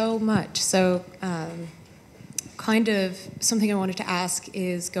so much. So kind of something I wanted to ask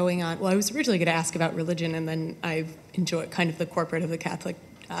is going on, well, I was originally going to ask about religion, and then I've enjoyed kind of the corporate of the Catholic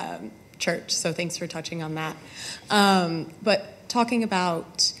Church, so thanks for touching on that. But talking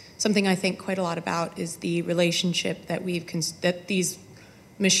about something I think quite a lot about is the relationship that that these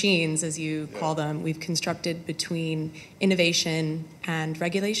machines, as you call them, we've constructed between innovation and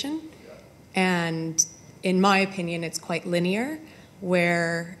regulation. And in my opinion, it's quite linear,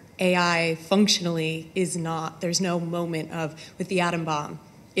 where AI functionally is not, there's no moment of, with the atom bomb,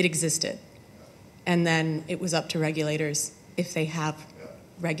 it existed. And then it was up to regulators if they have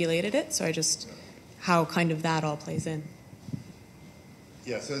regulated it. So how kind of that all plays in.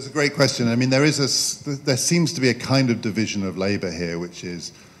 Yeah, so it's a great question. I mean, there seems to be a kind of division of labor here, which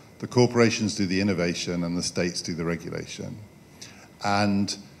is the corporations do the innovation and the states do the regulation.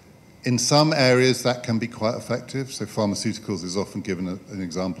 And in some areas that can be quite effective. So pharmaceuticals is often given an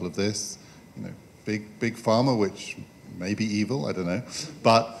example of this. Big pharma, which may be evil, I don't know,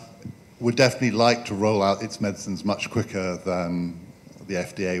 but would definitely like to roll out its medicines much quicker than the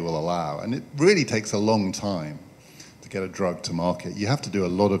FDA will allow. And it really takes a long time to get a drug to market. You have to do a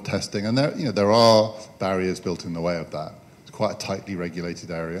lot of testing, and there are barriers built in the way of that. It's quite a tightly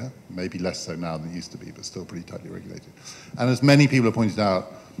regulated area, maybe less so now than it used to be, but still pretty tightly regulated. And as many people have pointed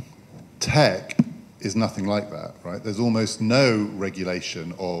out, Tech is nothing like that, right? There's almost no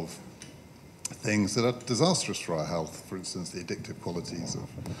regulation of things that are disastrous for our health. For instance, the addictive qualities of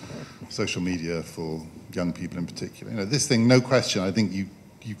social media for young people in particular. You know, this thing, no question, I think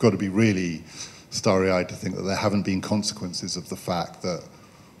you've got to be really starry-eyed to think that there haven't been consequences of the fact that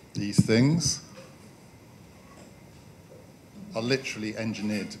these things are literally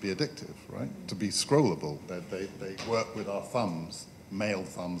engineered to be addictive, right? To be scrollable. They work with our thumbs, male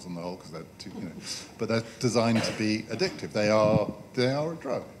thumbs on the whole, because they're too, you know, but they're designed to be addictive. They are a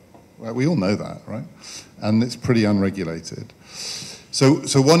drug. Right? We all know that, right? And it's pretty unregulated.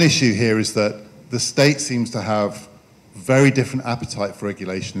 So one issue here is that the state seems to have very different appetite for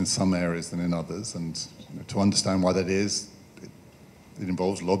regulation in some areas than in others, and you know, to understand why that is, it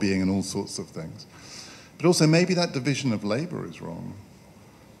involves lobbying and all sorts of things. But also maybe that division of labor is wrong.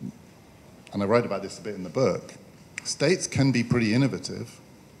 And I write about this a bit in the book. States can be pretty innovative,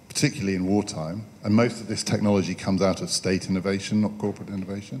 particularly in wartime, and most of this technology comes out of state innovation, not corporate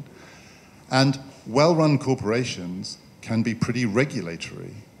innovation. And well-run corporations can be pretty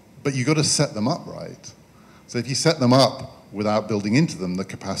regulatory, but you've got to set them up right. So if you set them up without building into them the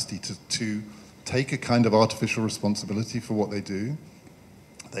capacity to take a kind of artificial responsibility for what they do,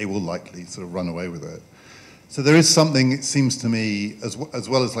 they will likely sort of run away with it. So there is something, it seems to me, as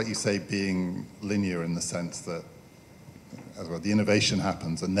well as, like you say, being linear in the sense that as well, the innovation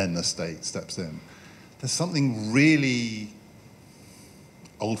happens and then the state steps in. There's something really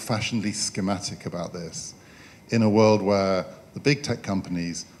old-fashionedly schematic about this in a world where the big tech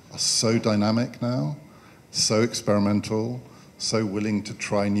companies are so dynamic now, so experimental, so willing to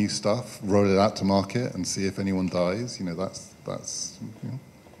try new stuff, roll it out to market and see if anyone dies. You know, that's you know,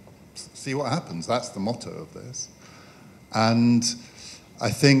 see what happens. That's the motto of this. And I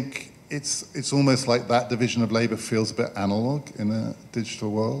think it's almost like that division of labor feels a bit analog in a digital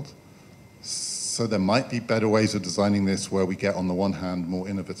world. So there might be better ways of designing this where we get, on the one hand, more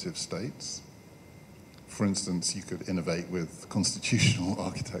innovative states. For instance, you could innovate with constitutional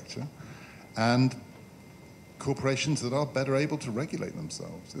architecture. And corporations that are better able to regulate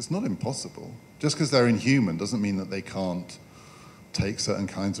themselves. It's not impossible. Just because they're inhuman doesn't mean that they can't take certain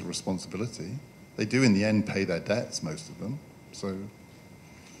kinds of responsibility. They do, in the end, pay their debts, most of them. So,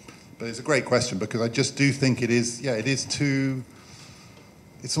 but it's a great question because I just do think it is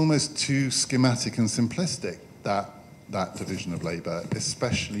it's almost too schematic and simplistic, that division of labor,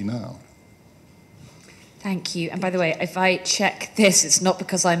 especially now. Thank you. And by the way, if I check this, it's not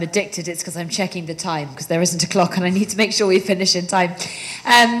because I'm addicted, it's because I'm checking the time, because there isn't a clock and I need to make sure we finish in time.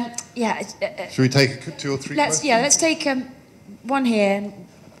 Should we take 2 or 3 questions? Yeah, let's take one here,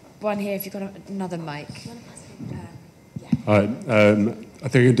 if you've got another mic. All right. I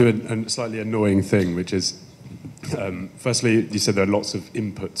think I'm going to do a slightly annoying thing, which is, firstly, you said there are lots of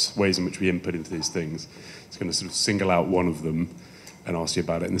inputs, ways in which we input into these things. It's going to sort of single out one of them and ask you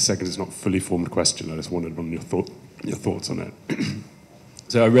about it. And the second is not a fully formed question. I just wondered on your thoughts on it.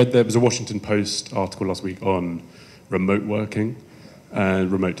 So I read there was a Washington Post article last week on remote working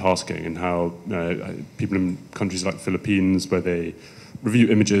and remote tasking and how people in countries like the Philippines, where they review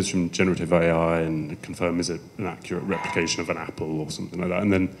images from generative AI and confirm is it an accurate replication of an apple or something like that.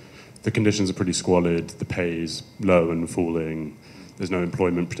 And then the conditions are pretty squalid, the pay is low and falling, there's no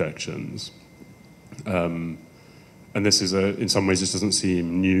employment protections. And this is, in some ways, this doesn't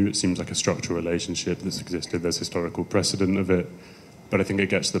seem new. It seems like a structural relationship that's existed. There's historical precedent of it. But I think it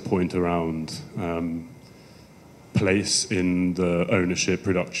gets to the point around place in the ownership,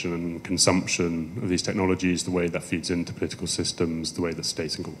 production, and consumption of these technologies, the way that feeds into political systems, the way that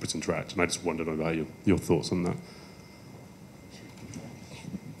states and corporates interact. And I just wondered about your thoughts on that.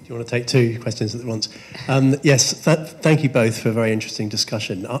 You want to take 2 questions at once? Yes, thank you both for a very interesting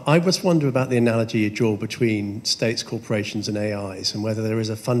discussion. I just wonder about the analogy you draw between states, corporations and AIs and whether there is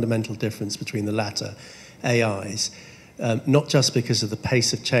a fundamental difference between the latter, AIs, not just because of the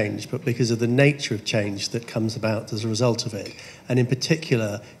pace of change, but because of the nature of change that comes about as a result of it. And in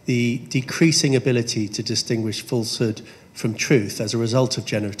particular, the decreasing ability to distinguish falsehood from truth as a result of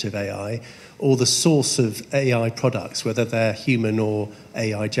generative AI, or the source of AI products, whether they're human or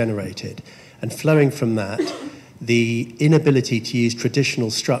AI generated. And flowing from that, the inability to use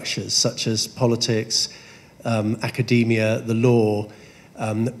traditional structures such as politics, academia, the law,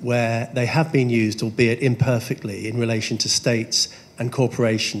 where they have been used, albeit imperfectly, in relation to states and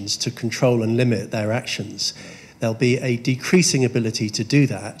corporations to control and limit their actions. There'll be a decreasing ability to do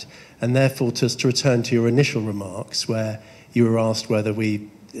that, and therefore, to return to your initial remarks, where you were asked whether we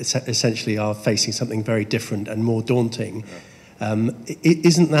essentially are facing something very different and more daunting.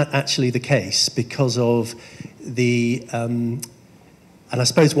 Isn't that actually the case because of the And I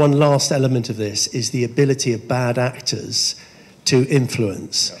suppose one last element of this is the ability of bad actors to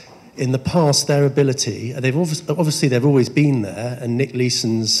influence. In the past, their ability, obviously they've always been there, and Nick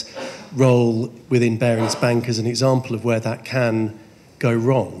Leeson's role within Barings Bank is an example of where that can go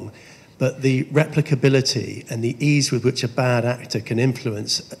wrong. But the replicability and the ease with which a bad actor can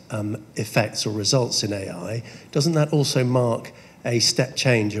influence effects or results in AI, doesn't that also mark a step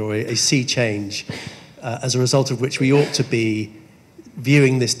change or a sea change as a result of which we ought to be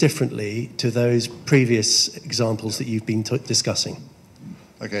viewing this differently to those previous examples that you've been discussing?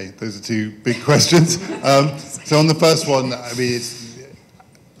 Okay, those are two big questions. So on the first one, I mean,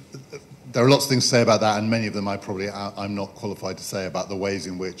 there are lots of things to say about that, and many of them I'm not qualified to say about the ways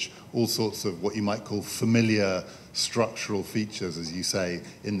in which all sorts of what you might call familiar structural features, as you say,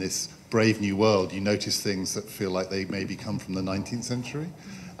 in this brave new world, you notice things that feel like they maybe come from the 19th century,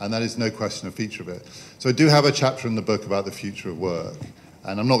 and that is no question a feature of it. So I do have a chapter in the book about the future of work,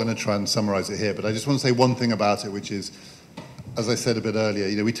 and I'm not going to try and summarize it here, but I just want to say one thing about it, which is, as I said a bit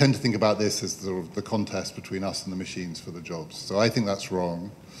earlier, we tend to think about this as the contest between us and the machines for the jobs. So I think that's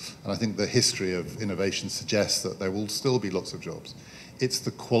wrong. And I think the history of innovation suggests that there will still be lots of jobs. It's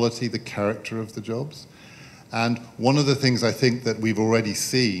the quality, the character of the jobs. And one of the things I think that we've already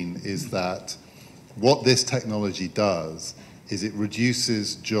seen is that what this technology does is it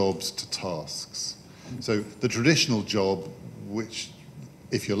reduces jobs to tasks. So the traditional job, which,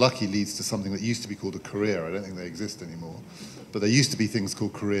 if you're lucky, leads to something that used to be called a career. I don't think they exist anymore. But there used to be things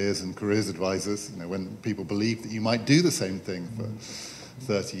called careers and careers advisors, when people believed that you might do the same thing for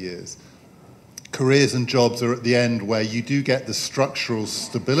 30 years. Careers and jobs are at the end where you do get the structural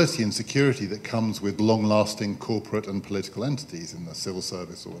stability and security that comes with long-lasting corporate and political entities in the civil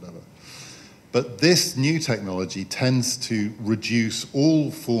service or whatever. But this new technology tends to reduce all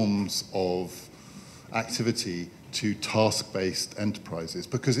forms of activity to task-based enterprises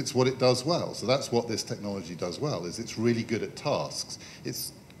because it's what it does well. So that's what this technology does well, is it's really good at tasks.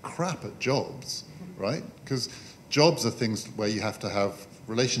 It's crap at jobs, right? Because jobs are things where you have to have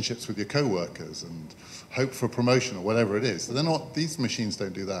relationships with your co-workers and hope for promotion or whatever it is. So they're not, these machines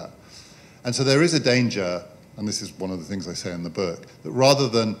don't do that. And so there is a danger, and this is one of the things I say in the book, that rather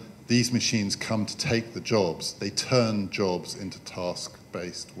than these machines come to take the jobs, they turn jobs into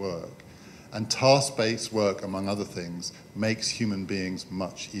task-based work. And task-based work, among other things, makes human beings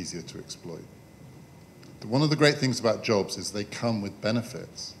much easier to exploit. One of the great things about jobs is they come with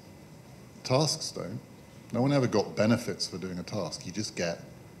benefits. Tasks don't. No one ever got benefits for doing a task. You just get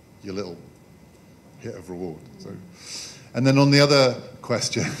your little hit of reward. So, and then on the other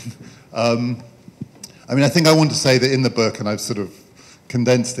question, I mean, I think I want to say that in the book, and I've sort of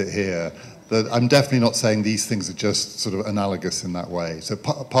condensed it here, that I'm definitely not saying these things are just sort of analogous in that way. So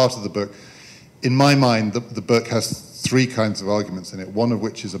part of the book, in my mind, the book has three kinds of arguments in it, one of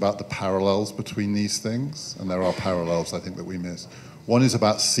which is about the parallels between these things, and there are parallels, I think, that we miss. One is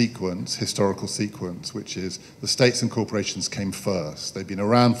about sequence, historical sequence, which is the states and corporations came first. They've been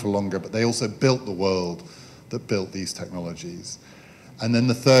around for longer, but they also built the world that built these technologies. And then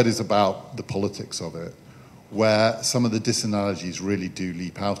the third is about the politics of it, where some of the disanalogies really do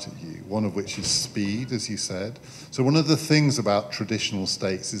leap out at you, one of which is speed, as you said. So one of the things about traditional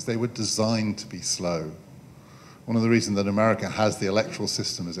states is they were designed to be slow. One of the reasons that America has the electoral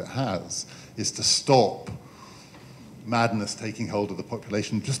system as it has is to stop madness taking hold of the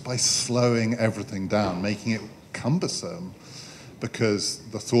population just by slowing everything down, making it cumbersome, because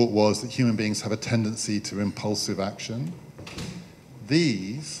the thought was that human beings have a tendency to impulsive action.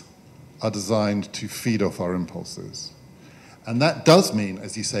 These are designed to feed off our impulses. And that does mean,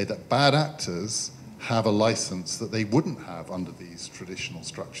 as you say, that bad actors have a license that they wouldn't have under these traditional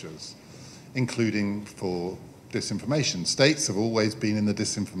structures, including for disinformation. States have always been in the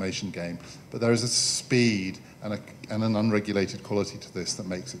disinformation game, but there is a speed and an unregulated quality to this that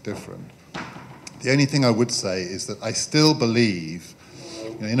makes it different. The only thing I would say is that I still believe,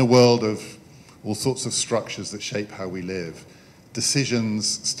 in a world of all sorts of structures that shape how we live, decisions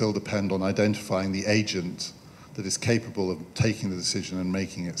still depend on identifying the agent that is capable of taking the decision and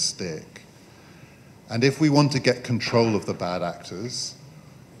making it stick. And if we want to get control of the bad actors,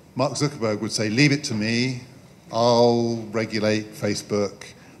 Mark Zuckerberg would say, leave it to me, I'll regulate Facebook,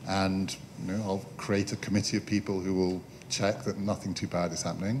 and I'll create a committee of people who will check that nothing too bad is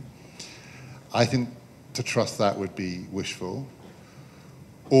happening. I think to trust that would be wishful.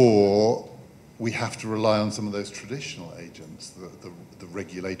 Or we have to rely on some of those traditional agents, the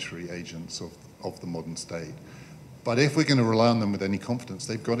regulatory agents of the modern state. But if we're going to rely on them with any confidence,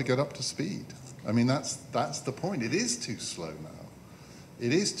 they've got to get up to speed. I mean, that's the point. It is too slow now.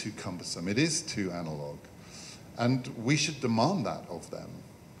 It is too cumbersome. It is too analog. And we should demand that of them,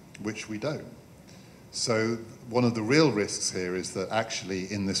 which we don't. So one of the real risks here is that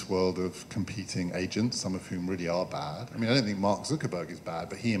actually in this world of competing agents, some of whom really are bad, I mean, I don't think Mark Zuckerberg is bad,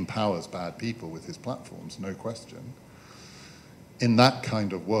 but he empowers bad people with his platforms, no question. In that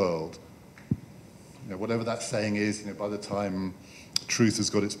kind of world, whatever that saying is, by the time truth has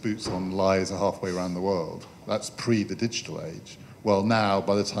got its boots on, lies are halfway around the world. That's pre the digital age. Well, now,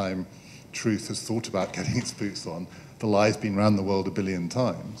 by the time truth has thought about getting its boots on, the lie's been around the world 1 billion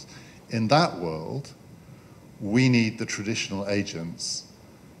times. In that world, we need the traditional agents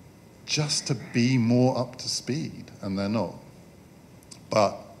just to be more up to speed, and they're not.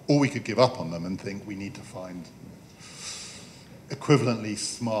 Or we could give up on them and think we need to find equivalently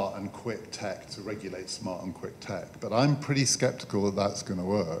smart and quick tech to regulate smart and quick tech. But I'm pretty skeptical that that's going to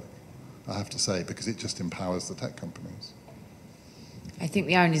work, I have to say, because it just empowers the tech companies. I think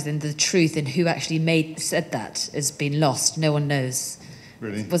the irony is then the truth in who actually said that has been lost. No one knows.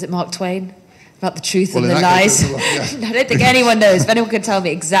 Really? Was it Mark Twain? About the truth and the in that lies? case, yeah. I don't think anyone knows. If anyone could tell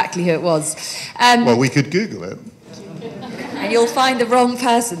me exactly who it was. Well, we could Google it. And you'll find the wrong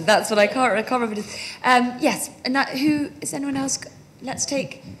person. That's what I can't remember. Yes, and who is anyone else? Let's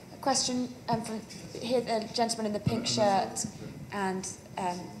take a question from here, the gentleman in the pink shirt, and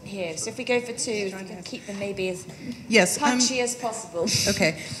here. So if we go for two, if we can keep them maybe as punchy as possible.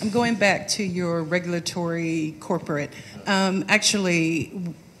 Okay, I'm going back to your regulatory corporate.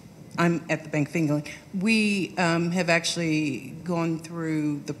 Actually, I'm at the Bank of England. We have actually gone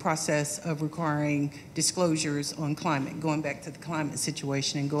through the process of requiring disclosures on climate, going back to the climate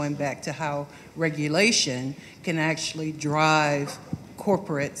situation and going back to how regulation can actually drive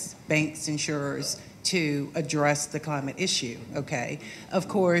corporates, banks, insurers to address the climate issue, okay? Of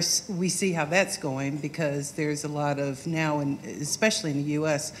course, we see how that's going because there's a lot of now, and especially in the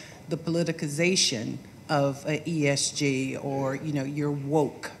US, the politicization of ESG or, you're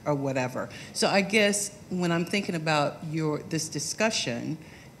woke or whatever. So I guess when I'm thinking about this discussion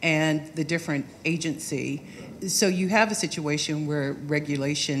and the different agency, so you have a situation where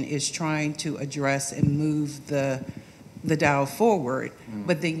regulation is trying to address and move the dial forward,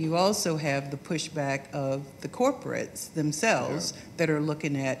 but then you also have the pushback of the corporates themselves that are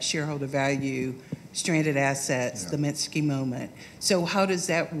looking at shareholder value, stranded assets, the Minsky moment. So how does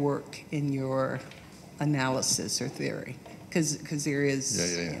that work in your analysis or theory? Because there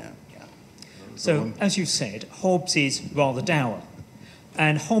is, So, as you said, Hobbes is rather dour.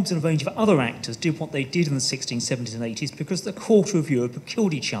 And Hobbes and a range of other actors did what they did in the 1670s and 80s because the quarter of Europe had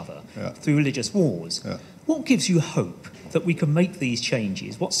killed each other through religious wars. What gives you hope that we can make these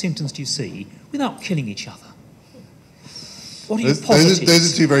changes? What symptoms do you see without killing each other? What are your positives?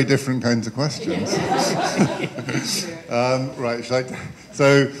 Those are two very different kinds of questions. Right.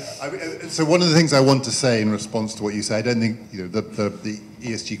 So one of the things I want to say in response to what you say, I don't think the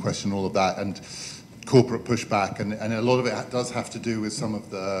ESG question, all of that, and corporate pushback, and a lot of it does have to do with some of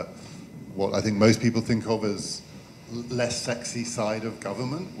what I think most people think of as less sexy side of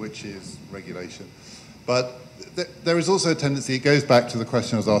government, which is regulation. But there is also a tendency, it goes back to the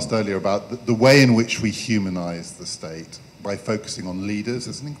question I was asked earlier about the way in which we humanize the state by focusing on leaders.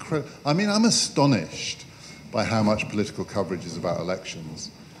 It's I'm astonished by how much political coverage is about elections.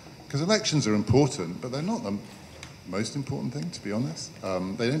 Because elections are important, but they're not the most important thing, to be honest.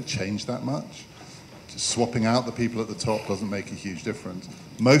 They don't change that much. Just swapping out the people at the top doesn't make a huge difference.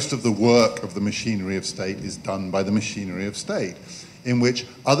 Most of the work of the machinery of state is done by the machinery of state, in which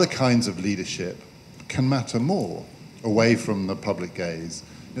other kinds of leadership can matter more, away from the public gaze.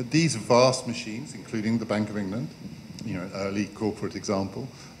 These vast machines, including the Bank of England, an early corporate example,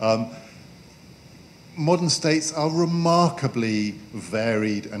 modern states are remarkably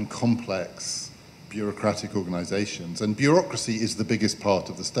varied and complex bureaucratic organizations, and bureaucracy is the biggest part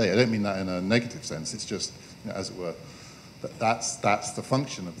of the state. I don't mean that in a negative sense, it's just, as it were, that's the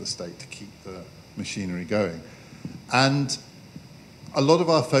function of the state, to keep the machinery going. And a lot of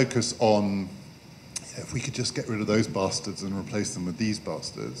our focus on, if we could just get rid of those bastards and replace them with these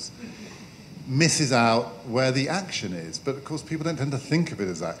bastards, misses out where the action is. But of course, people don't tend to think of it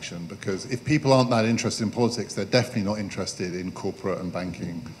as action, because if people aren't that interested in politics, they're definitely not interested in corporate and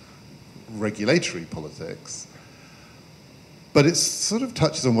banking regulatory politics. But it sort of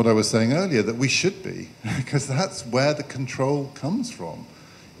touches on what I was saying earlier, that we should be, because that's where the control comes from.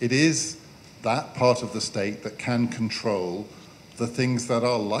 It is that part of the state that can control the things that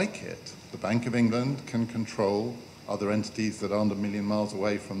are like it. The Bank of England can control other entities that aren't a million miles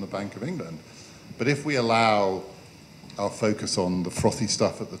away from the Bank of England. But if we allow our focus on the frothy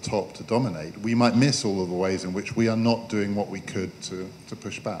stuff at the top to dominate, we might miss all of the ways in which we are not doing what we could to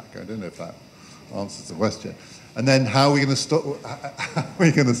push back. I don't know if that answers the question. And then how are we going to stop? How are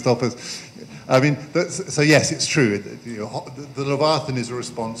we going to stop us? I mean, so yes, it's true. You know, the Leviathan is a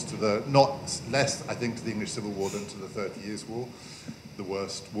response to the less, I think, to the English Civil War than to the 30 Years' War, the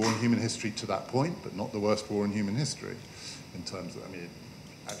worst war in human history to that point, but not the worst war in human history. In terms of, I mean,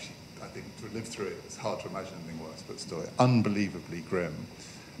 actually, I think to live through it, it's hard to imagine anything worse, but still unbelievably grim.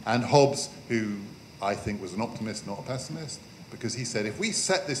 And Hobbes, who I think was an optimist, not a pessimist, because he said, if we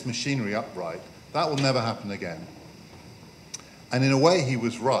set this machinery up right, that will never happen again. And in a way, he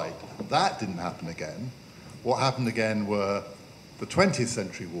was right. That didn't happen again. What happened again were the 20th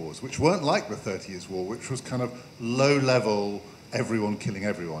century wars, which weren't like the 30 Years' War, which was kind of low-level, everyone killing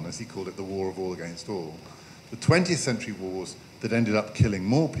everyone, as he called it, the war of all against all. The 20th century wars that ended up killing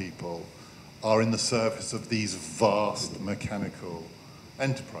more people are in the service of these vast mechanical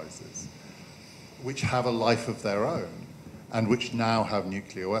enterprises, which have a life of their own, and which now have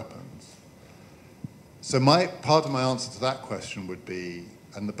nuclear weapons. So part of my answer to that question would be,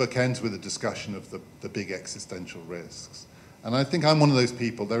 and the book ends with a discussion of the big existential risks. And I think I'm one of those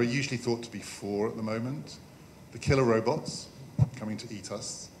people. There are usually thought to be 4 at the moment. The killer robots coming to eat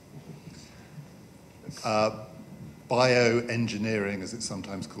us. Bioengineering, as it's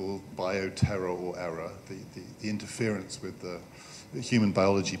sometimes called, bioterror or error, the interference with the human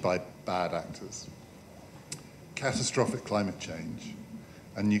biology by bad actors. Catastrophic climate change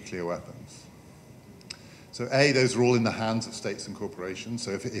and nuclear weapons. So A, those are all in the hands of states and corporations.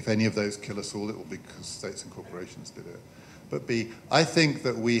 So if any of those kill us all, it will be because states and corporations did it. But B, I think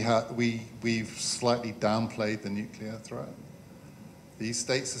that we've slightly downplayed the nuclear threat. These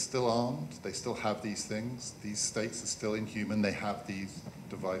states are still armed. They still have these things. These states are still inhuman. They have these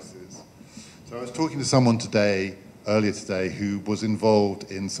devices. So I was talking to someone earlier today, who was involved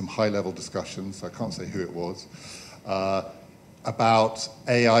in some high-level discussions, I can't say who it was, about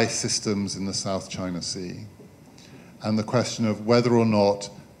AI systems in the South China Sea, and the question of whether or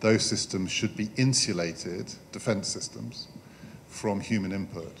not those systems should be insulated, defense systems, from human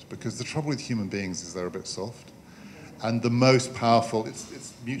input. Because the trouble with human beings is they're a bit soft. And the most powerful,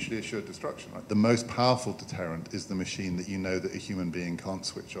 it's mutually assured destruction, right? The most powerful deterrent is the machine that you know that a human being can't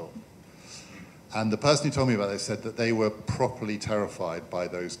switch off. And the person who told me about this said that they were properly terrified by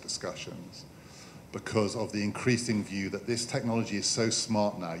those discussions because of the increasing view that this technology is so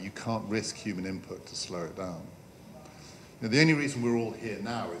smart now, you can't risk human input to slow it down. Now, the only reason we're all here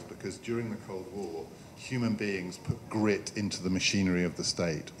now is because during the Cold War, human beings put grit into the machinery of the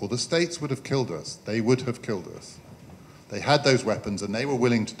state, or the states would have killed us. They would have killed us. They had those weapons and they were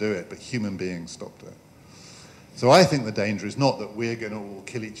willing to do it, but human beings stopped it. So I think the danger is not that we're going to all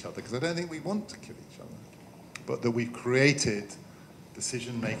kill each other, because I don't think we want to kill each other, but that we've created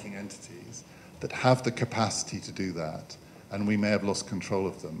decision-making entities that have the capacity to do that, and we may have lost control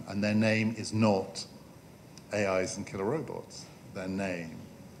of them. And their name is not AIs and killer robots. Their name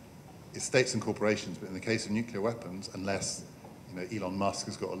is states and corporations, but in the case of nuclear weapons, unless Elon Musk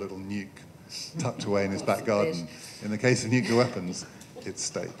has got a little nuke tucked away in his back garden, in the case of nuclear weapons, it's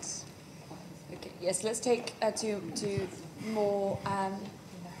states. Okay, yes, let's take two more.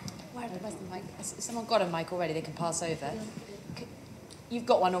 Where's the mic? Has someone got a mic already? They can pass over. You've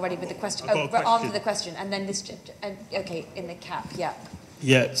got one already with the question. After the question, and then this. Okay, in the cap. Yeah.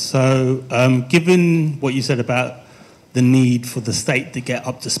 Yeah. So, given what you said about the need for the state to get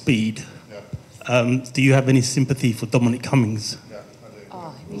up to speed, do you have any sympathy for Dominic Cummings? Yeah, I do.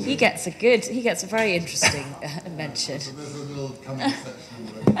 Oh, he gets a very interesting mention. So there's a little Cummings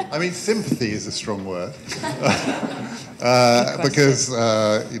section. I mean, sympathy is a strong word because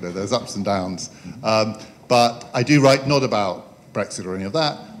there's ups and downs. But I do write not about Brexit or any of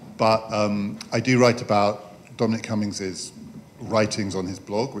that, but I do write about Dominic Cummings's writings on his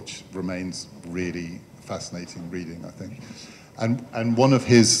blog, which remains really fascinating reading, I think. And one of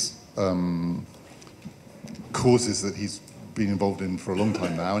his causes that he's been involved in for a long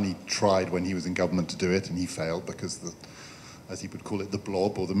time now, and he tried when he was in government to do it, and he failed because, as he would call it, the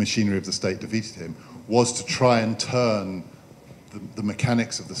blob, or the machinery of the state, defeated him, was to try and turn the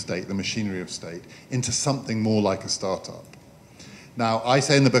mechanics of the state, the machinery of state, into something more like a startup. Now, I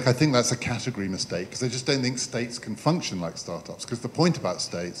say in the book, I think that's a category mistake, because I just don't think states can function like startups. Because the point about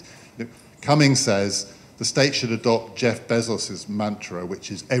states, Cummings says the state should adopt Jeff Bezos's mantra, which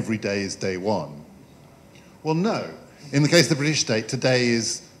is every day is day one. Well, no. In the case of the British state, today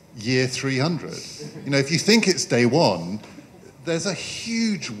is year 300. If you think it's day one, there's a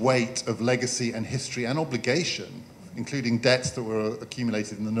huge weight of legacy and history and obligation, including debts that were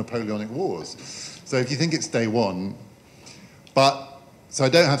accumulated in the Napoleonic Wars. So if you think it's day one, so I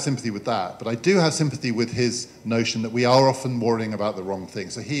don't have sympathy with that, but I do have sympathy with his notion that we are often worrying about the wrong thing.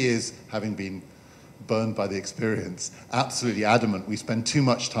 So he is, having been burned by the experience, absolutely adamant we spend too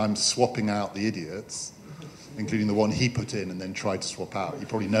much time swapping out the idiots, including the one he put in and then tried to swap out. You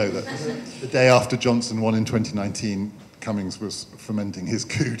probably know that the day after Johnson won in 2019, Cummings was fomenting his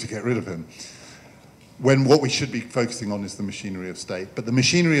coup to get rid of him. When what we should be focusing on is the machinery of state. But the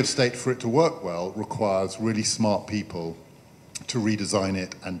machinery of state, for it to work well, requires really smart people to redesign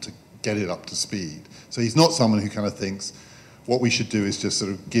it and to get it up to speed. So he's not someone who kind of thinks, what we should do is just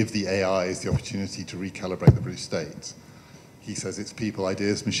sort of give the AIs the opportunity to recalibrate the British state. He says it's people,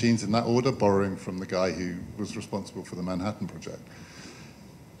 ideas, machines in that order, borrowing from the guy who was responsible for the Manhattan Project.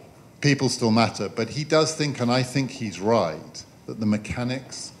 People still matter, but he does think, and I think he's right, that the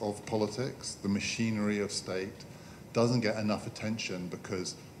mechanics of politics, the machinery of state, doesn't get enough attention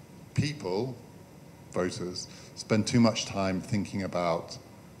because people, voters, spend too much time thinking about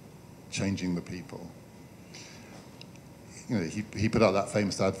changing the people. You know, he put out that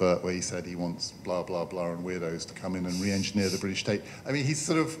famous advert where he said he wants blah, blah, blah and weirdos to come in and re-engineer the British state. I mean, he's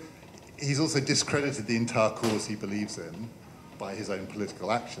also discredited the entire cause he believes in by his own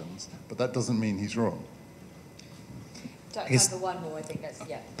political actions, but that doesn't mean he's wrong. Time for one more, I think that's,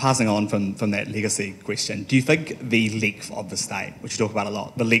 yeah. Passing on from that legacy question, do you think the length of the state, which you talk about a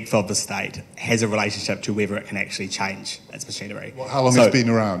lot, the length of the state has a relationship to whether it can actually change its machinery? Well, how long it's been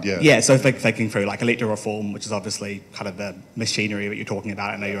around, yeah. Yeah, so thinking through like electoral reform, which is obviously kind of the machinery that you're talking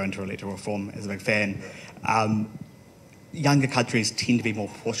about. I know you're into electoral reform as a big fan. Younger countries tend to be more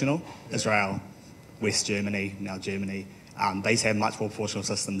proportional. Israel, West Germany, now Germany. They have much more proportional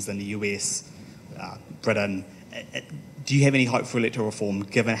systems than the US, Britain. Do you have any hope for electoral reform,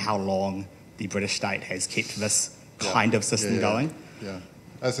 given how long the British state has kept this kind of system going? Yeah,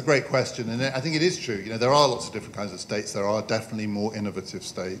 that's a great question, and I think it is true. You know, there are lots of different kinds of states. There are definitely more innovative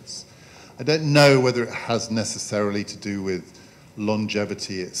states. I don't know whether it has necessarily to do with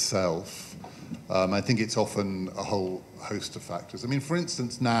longevity itself. I think it's often a whole host of factors. I mean, for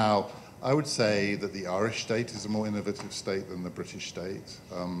instance, now I would say that the Irish state is a more innovative state than the British state,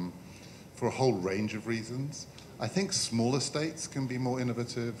 for a whole range of reasons. I think smaller states can be more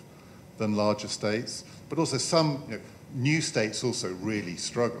innovative than larger states, but also some new states also really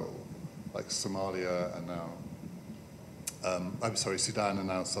struggle, like Somalia and now, Sudan and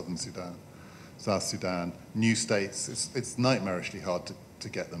now Southern Sudan, South Sudan. New states, it's nightmarishly hard to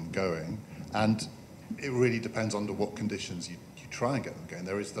get them going, and it really depends under what conditions you try and get them going.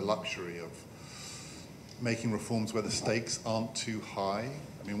 There is the luxury of making reforms where the stakes aren't too high.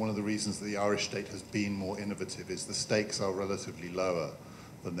 I mean, one of the reasons that the Irish state has been more innovative is the stakes are relatively lower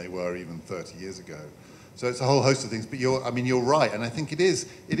than they were even 30 years ago. So it's a whole host of things, but you're right, and I think it is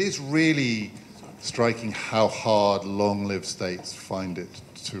really striking how hard long-lived states find it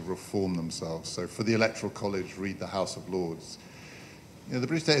to reform themselves. So for the Electoral College, read the House of Lords. You know, the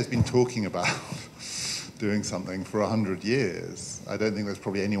British state has been talking about doing something for 100 years. I don't think there's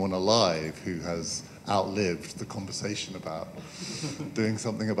probably anyone alive who has outlived the conversation about doing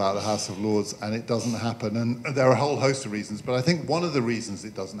something about the House of Lords, and it doesn't happen. And there are a whole host of reasons, but I think one of the reasons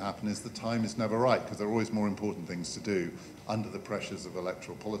it doesn't happen is the time is never right, because there are always more important things to do under the pressures of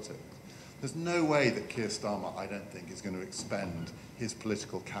electoral politics. There's no way that Keir Starmer, I don't think, is going to expend his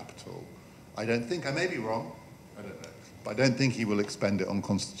political capital. I don't think, I may be wrong, I don't know, but I don't think he will expend it on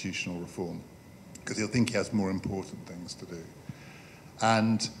constitutional reform, because he'll think he has more important things to do.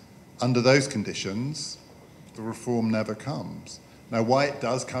 And under those conditions, the reform never comes. Now, why it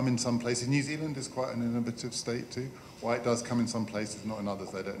does come in some places, New Zealand is quite an innovative state too. Why it does come in some places, not in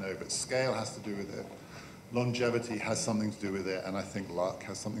others, I don't know. But scale has to do with it. Longevity has something to do with it, and I think luck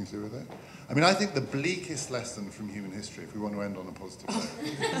has something to do with it. I mean, I think the bleakest lesson from human history, if we want to end on a positive note,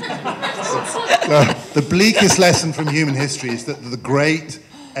 the bleakest lesson from human history is that the great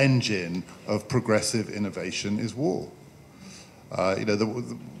engine of progressive innovation is war.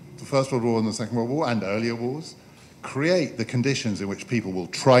 The First World War and the Second World War and earlier wars create the conditions in which people will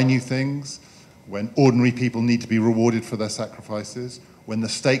try new things, when ordinary people need to be rewarded for their sacrifices, when the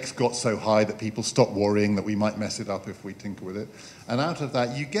stakes got so high that people stopped worrying that we might mess it up if we tinker with it. And out of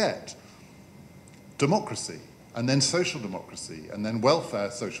that you get democracy, and then social democracy, and then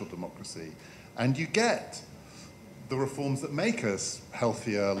welfare social democracy, and you get the reforms that make us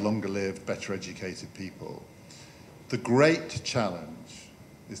healthier, longer lived, better educated people. The great challenge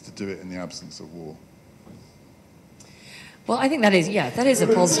is to do it in the absence of war. Well, I think that is a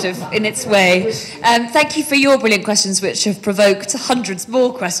positive in its way. Thank you for your brilliant questions, which have provoked hundreds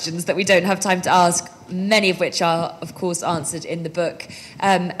more questions that we don't have time to ask, many of which are, of course, answered in the book.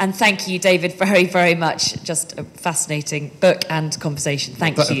 And thank you, David, very, very much. Just a fascinating book and conversation.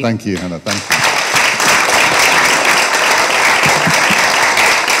 Thank you. Thank you, Hannah. Thank you.